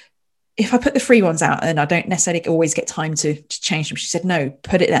 if I put the free ones out and I don't necessarily always get time to change them, she said, no,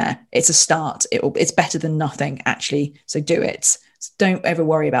 put it there. It's a start. It's better than nothing, actually. So do it. So don't ever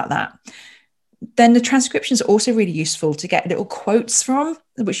worry about that. Then the transcriptions are also really useful to get little quotes from,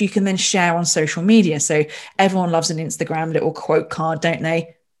 which you can then share on social media. So everyone loves an Instagram little quote card, don't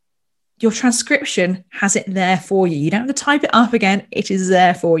they? Your transcription has it there for you. You don't have to type it up again. It is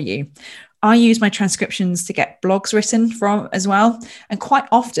there for you. I use my transcriptions to get blogs written from as well. And quite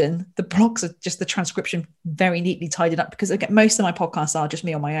often the blogs are just the transcription very neatly tidied up, because again, most of my podcasts are just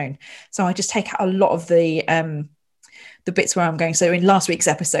me on my own. So I just take out a lot of the bits where I'm going. So in last week's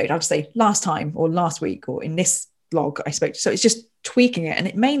episode, I'll just say last time or last week, or in this blog I spoke to. So it's just tweaking it. And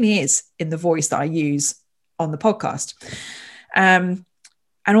it mainly is in the voice that I use on the podcast.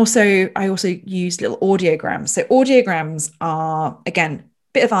 And also, I also use little audiograms. So audiograms are, again,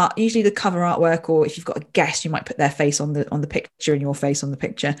 bit of art, usually the cover artwork, or if you've got a guest, you might put their face on the picture and your face on the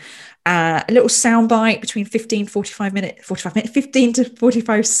picture. A little soundbite between 15 to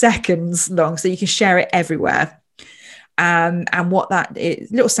 45 seconds long, so you can share it everywhere. And what that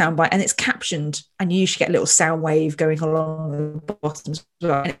is, little soundbite, and it's captioned, and you usually get a little sound wave going along the bottom as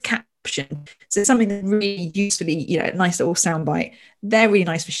well. And it's captioned. So it's something that really usefully, a nice little soundbite. They're really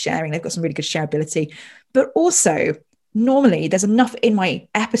nice for sharing. They've got some really good shareability. But also, normally there's enough in my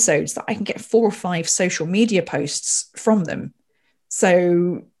episodes that I can get 4 or 5 social media posts from them.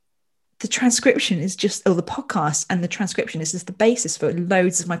 So the transcription is just, the podcast and the transcription is just the basis for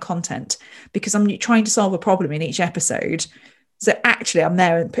loads of my content, because I'm trying to solve a problem in each episode. So actually I'm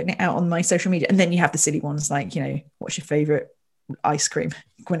there and putting it out on my social media. And then you have the silly ones like, what's your favorite ice cream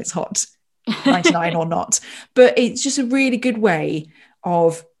when it's hot, 99 or not. But it's just a really good way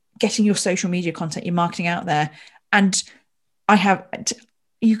of getting your social media content, your marketing out there. And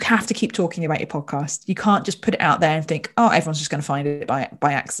you have to keep talking about your podcast. You can't just put it out there and think, oh, everyone's just going to find it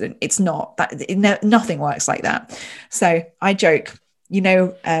by accident. It's not that. Nothing works like that. So I joke,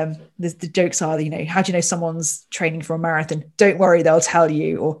 the jokes are, how do you know someone's training for a marathon? Don't worry, they'll tell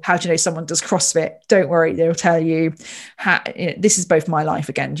you. Or how do you know someone does CrossFit? Don't worry, they'll tell you. This is both my life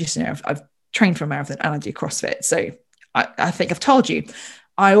again. Just, I've trained for a marathon and I do CrossFit. So I think I've told you.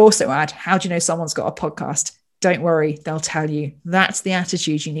 I also add, how do you know someone's got a podcast? Don't worry, they'll tell you. That's the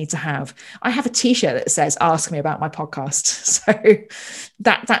attitude you need to have. I have a t-shirt that says, ask me about my podcast. So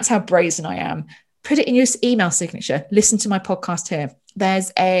that's how brazen I am. put it in your email signature. Listen to my podcast here.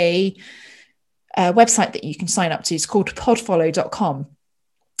 There's a website that you can sign up to. It's called podfollow.com.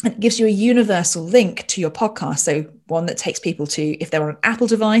 And it gives you a universal link to your podcast. So one that takes people to, if they're on an Apple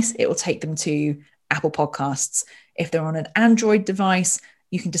device, it will take them to Apple Podcasts. If they're on an Android device,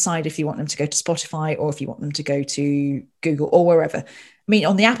 you can decide if you want them to go to Spotify or if you want them to go to Google or wherever. I mean,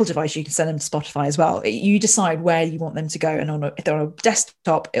 on the Apple device, you can send them to Spotify as well. You decide where you want them to go. And if they're on a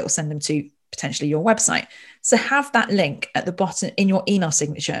desktop, it'll send them to potentially your website. So have that link at the bottom in your email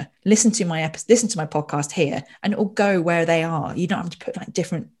signature. Listen to my podcast here, and it will go where they are. You don't have to put like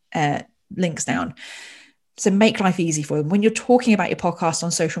different links down. So make life easy for them. When you're talking about your podcast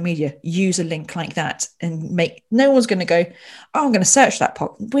on social media, use a link like that, and no one's going to go, oh, I'm going to search that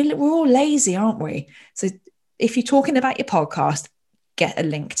We're all lazy, aren't we? So if you're talking about your podcast, get a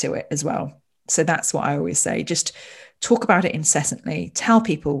link to it as well. So that's what I always say. Just talk about it incessantly, tell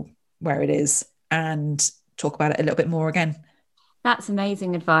people where it is, and talk about it a little bit more again. That's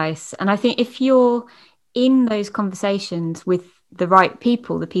amazing advice. And I think if you're in those conversations with the right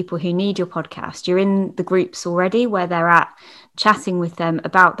people, the people who need your podcast, you're in the groups already where they're at, chatting with them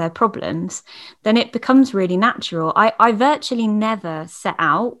about their problems, then it becomes really natural. I virtually never set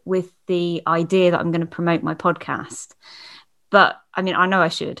out with the idea that I'm going to promote my podcast. But I mean, I know I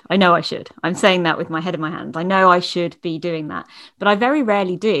should. I'm saying that with my head in my hand. I know I should be doing that, but I very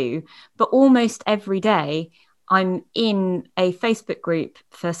rarely do. But almost every day, I'm in a Facebook group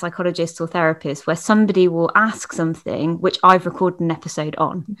for psychologists or therapists where somebody will ask something which I've recorded an episode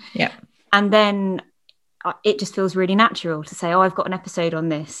on. Yeah. And then it just feels really natural to say, oh, I've got an episode on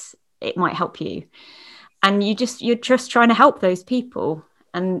this. It might help you. And you're just trying to help those people,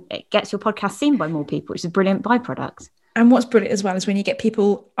 and it gets your podcast seen by more people, which is a brilliant byproduct. And what's brilliant as well is when you get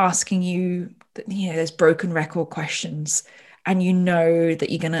people asking you, those broken record questions, and you know that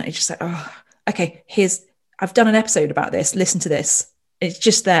you're going to just say, oh, okay, I've done an episode about this. Listen to this. It's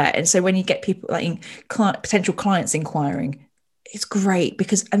just there. And so when you get people like potential clients inquiring, it's great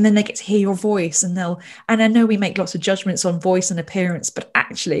and then they get to hear your voice, and I know we make lots of judgments on voice and appearance, but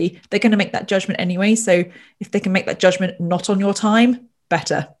actually they're going to make that judgment anyway. So if they can make that judgment not on your time,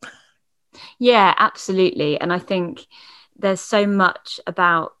 better. Yeah, absolutely. And I think there's so much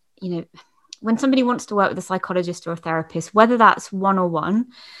about, when somebody wants to work with a psychologist or a therapist, whether that's one-on-one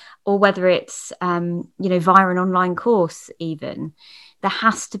or whether it's, via an online course even, there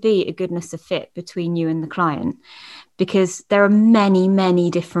has to be a goodness of fit between you and the client, because there are many, many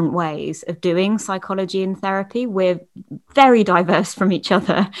different ways of doing psychology and therapy. We're very diverse from each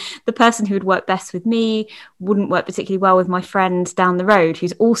other. The person who would work best with me wouldn't work particularly well with my friend down the road,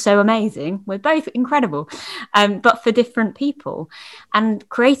 who's also amazing. We're both incredible, but for different people. And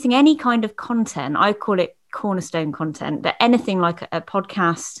creating any kind of content, I call it cornerstone content, but anything like a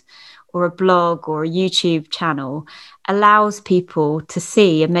podcast or a blog or a YouTube channel allows people to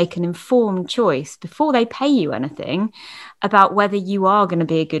see and make an informed choice before they pay you anything about whether you are going to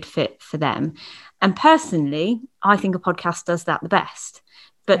be a good fit for them. And personally, I think a podcast does that the best.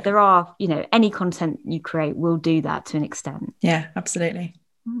 But there are, any content you create will do that to an extent. Yeah, absolutely.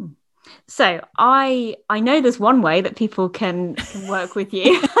 So I know there's one way that people can work with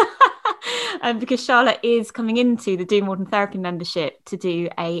you. Because Charlotte is coming into the Do Modern Therapy membership to do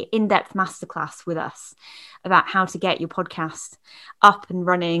a in-depth masterclass with us about how to get your podcast up and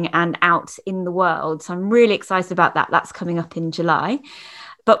running and out in the world. So I'm really excited about that. That's coming up in July.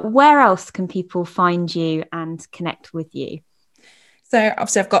 But where else can people find you and connect with you? So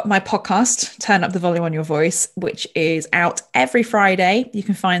obviously I've got my podcast, Turn Up the Volume on Your Voice, which is out every Friday. You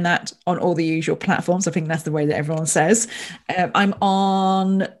can find that on all the usual platforms. I think that's the way that everyone says.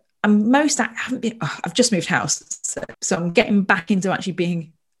 I've just moved house, so I'm getting back into actually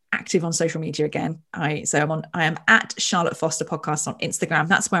being active on social media again. I am at Charlotte Foster Podcast on Instagram.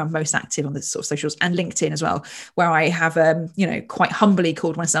 That's where I'm most active on the sort of socials, and LinkedIn as well, where I have quite humbly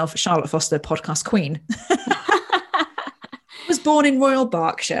called myself Charlotte Foster Podcast Queen. I was born in Royal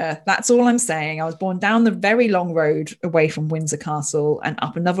Berkshire. That's all I'm saying. I was born down the very long road away from Windsor Castle and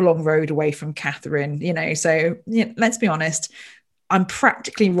up another long road away from Catherine. So let's be honest. I'm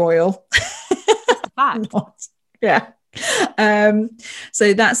practically royal. Yeah.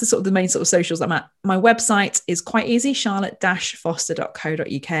 So that's the main sort of socials I'm at. My website is quite easy,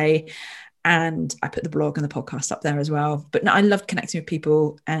 charlotte-foster.co.uk. And I put the blog and the podcast up there as well. But no, I love connecting with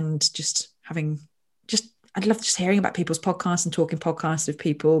people and I'd love just hearing about people's podcasts and talking podcasts with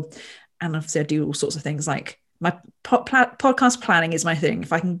people. And obviously I do all sorts of things, like my podcast planning is my thing.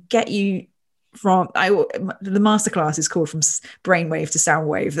 If I can get you the masterclass is called From Brainwave to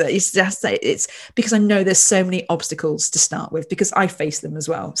Soundwave. That it's because I know there's so many obstacles to start with, because I face them as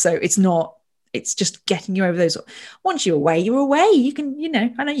well. So it's not it's just getting you over those. Once you're away, you're away. You can,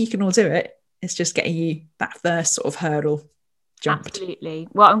 I know you can all do it. It's just getting you that first sort of hurdle jumped. Absolutely.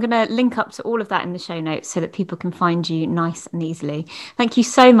 Well, I'm going to link up to all of that in the show notes so that people can find you nice and easily. Thank you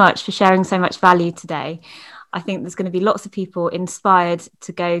so much for sharing so much value today. I think there's going to be lots of people inspired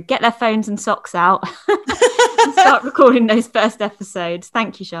to go get their phones and socks out and start recording those first episodes.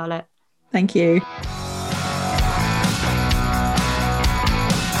 Thank you, Charlotte. Thank you.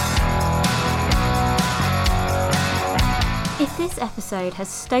 If this episode has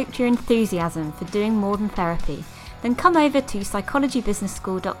stoked your enthusiasm for doing more than therapy, then come over to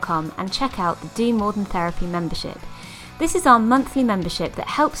psychologybusinessschool.com and check out the Do More Than Therapy membership. This is our monthly membership that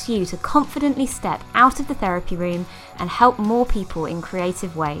helps you to confidently step out of the therapy room and help more people in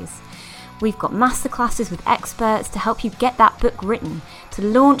creative ways. We've got masterclasses with experts to help you get that book written, to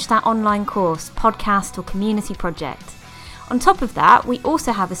launch that online course, podcast or community project. On top of that, we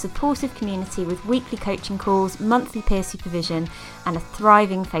also have a supportive community with weekly coaching calls, monthly peer supervision and a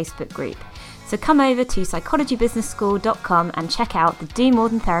thriving Facebook group. So come over to psychologybusinessschool.com and check out the Do More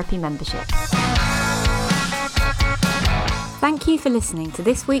Than Therapy membership. Thank you for listening to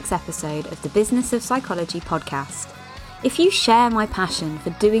this week's episode of the Business of Psychology podcast. If you share my passion for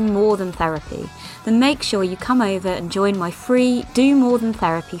doing more than therapy, then make sure you come over and join my free Do More Than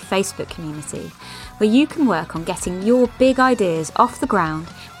Therapy Facebook community, where you can work on getting your big ideas off the ground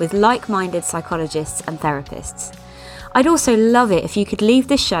with like-minded psychologists and therapists. I'd also love it if you could leave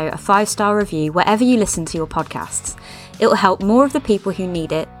this show a 5-star review wherever you listen to your podcasts. It will help more of the people who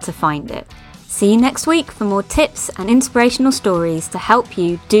need it to find it. See you next week for more tips and inspirational stories to help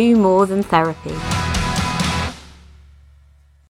you do more than therapy.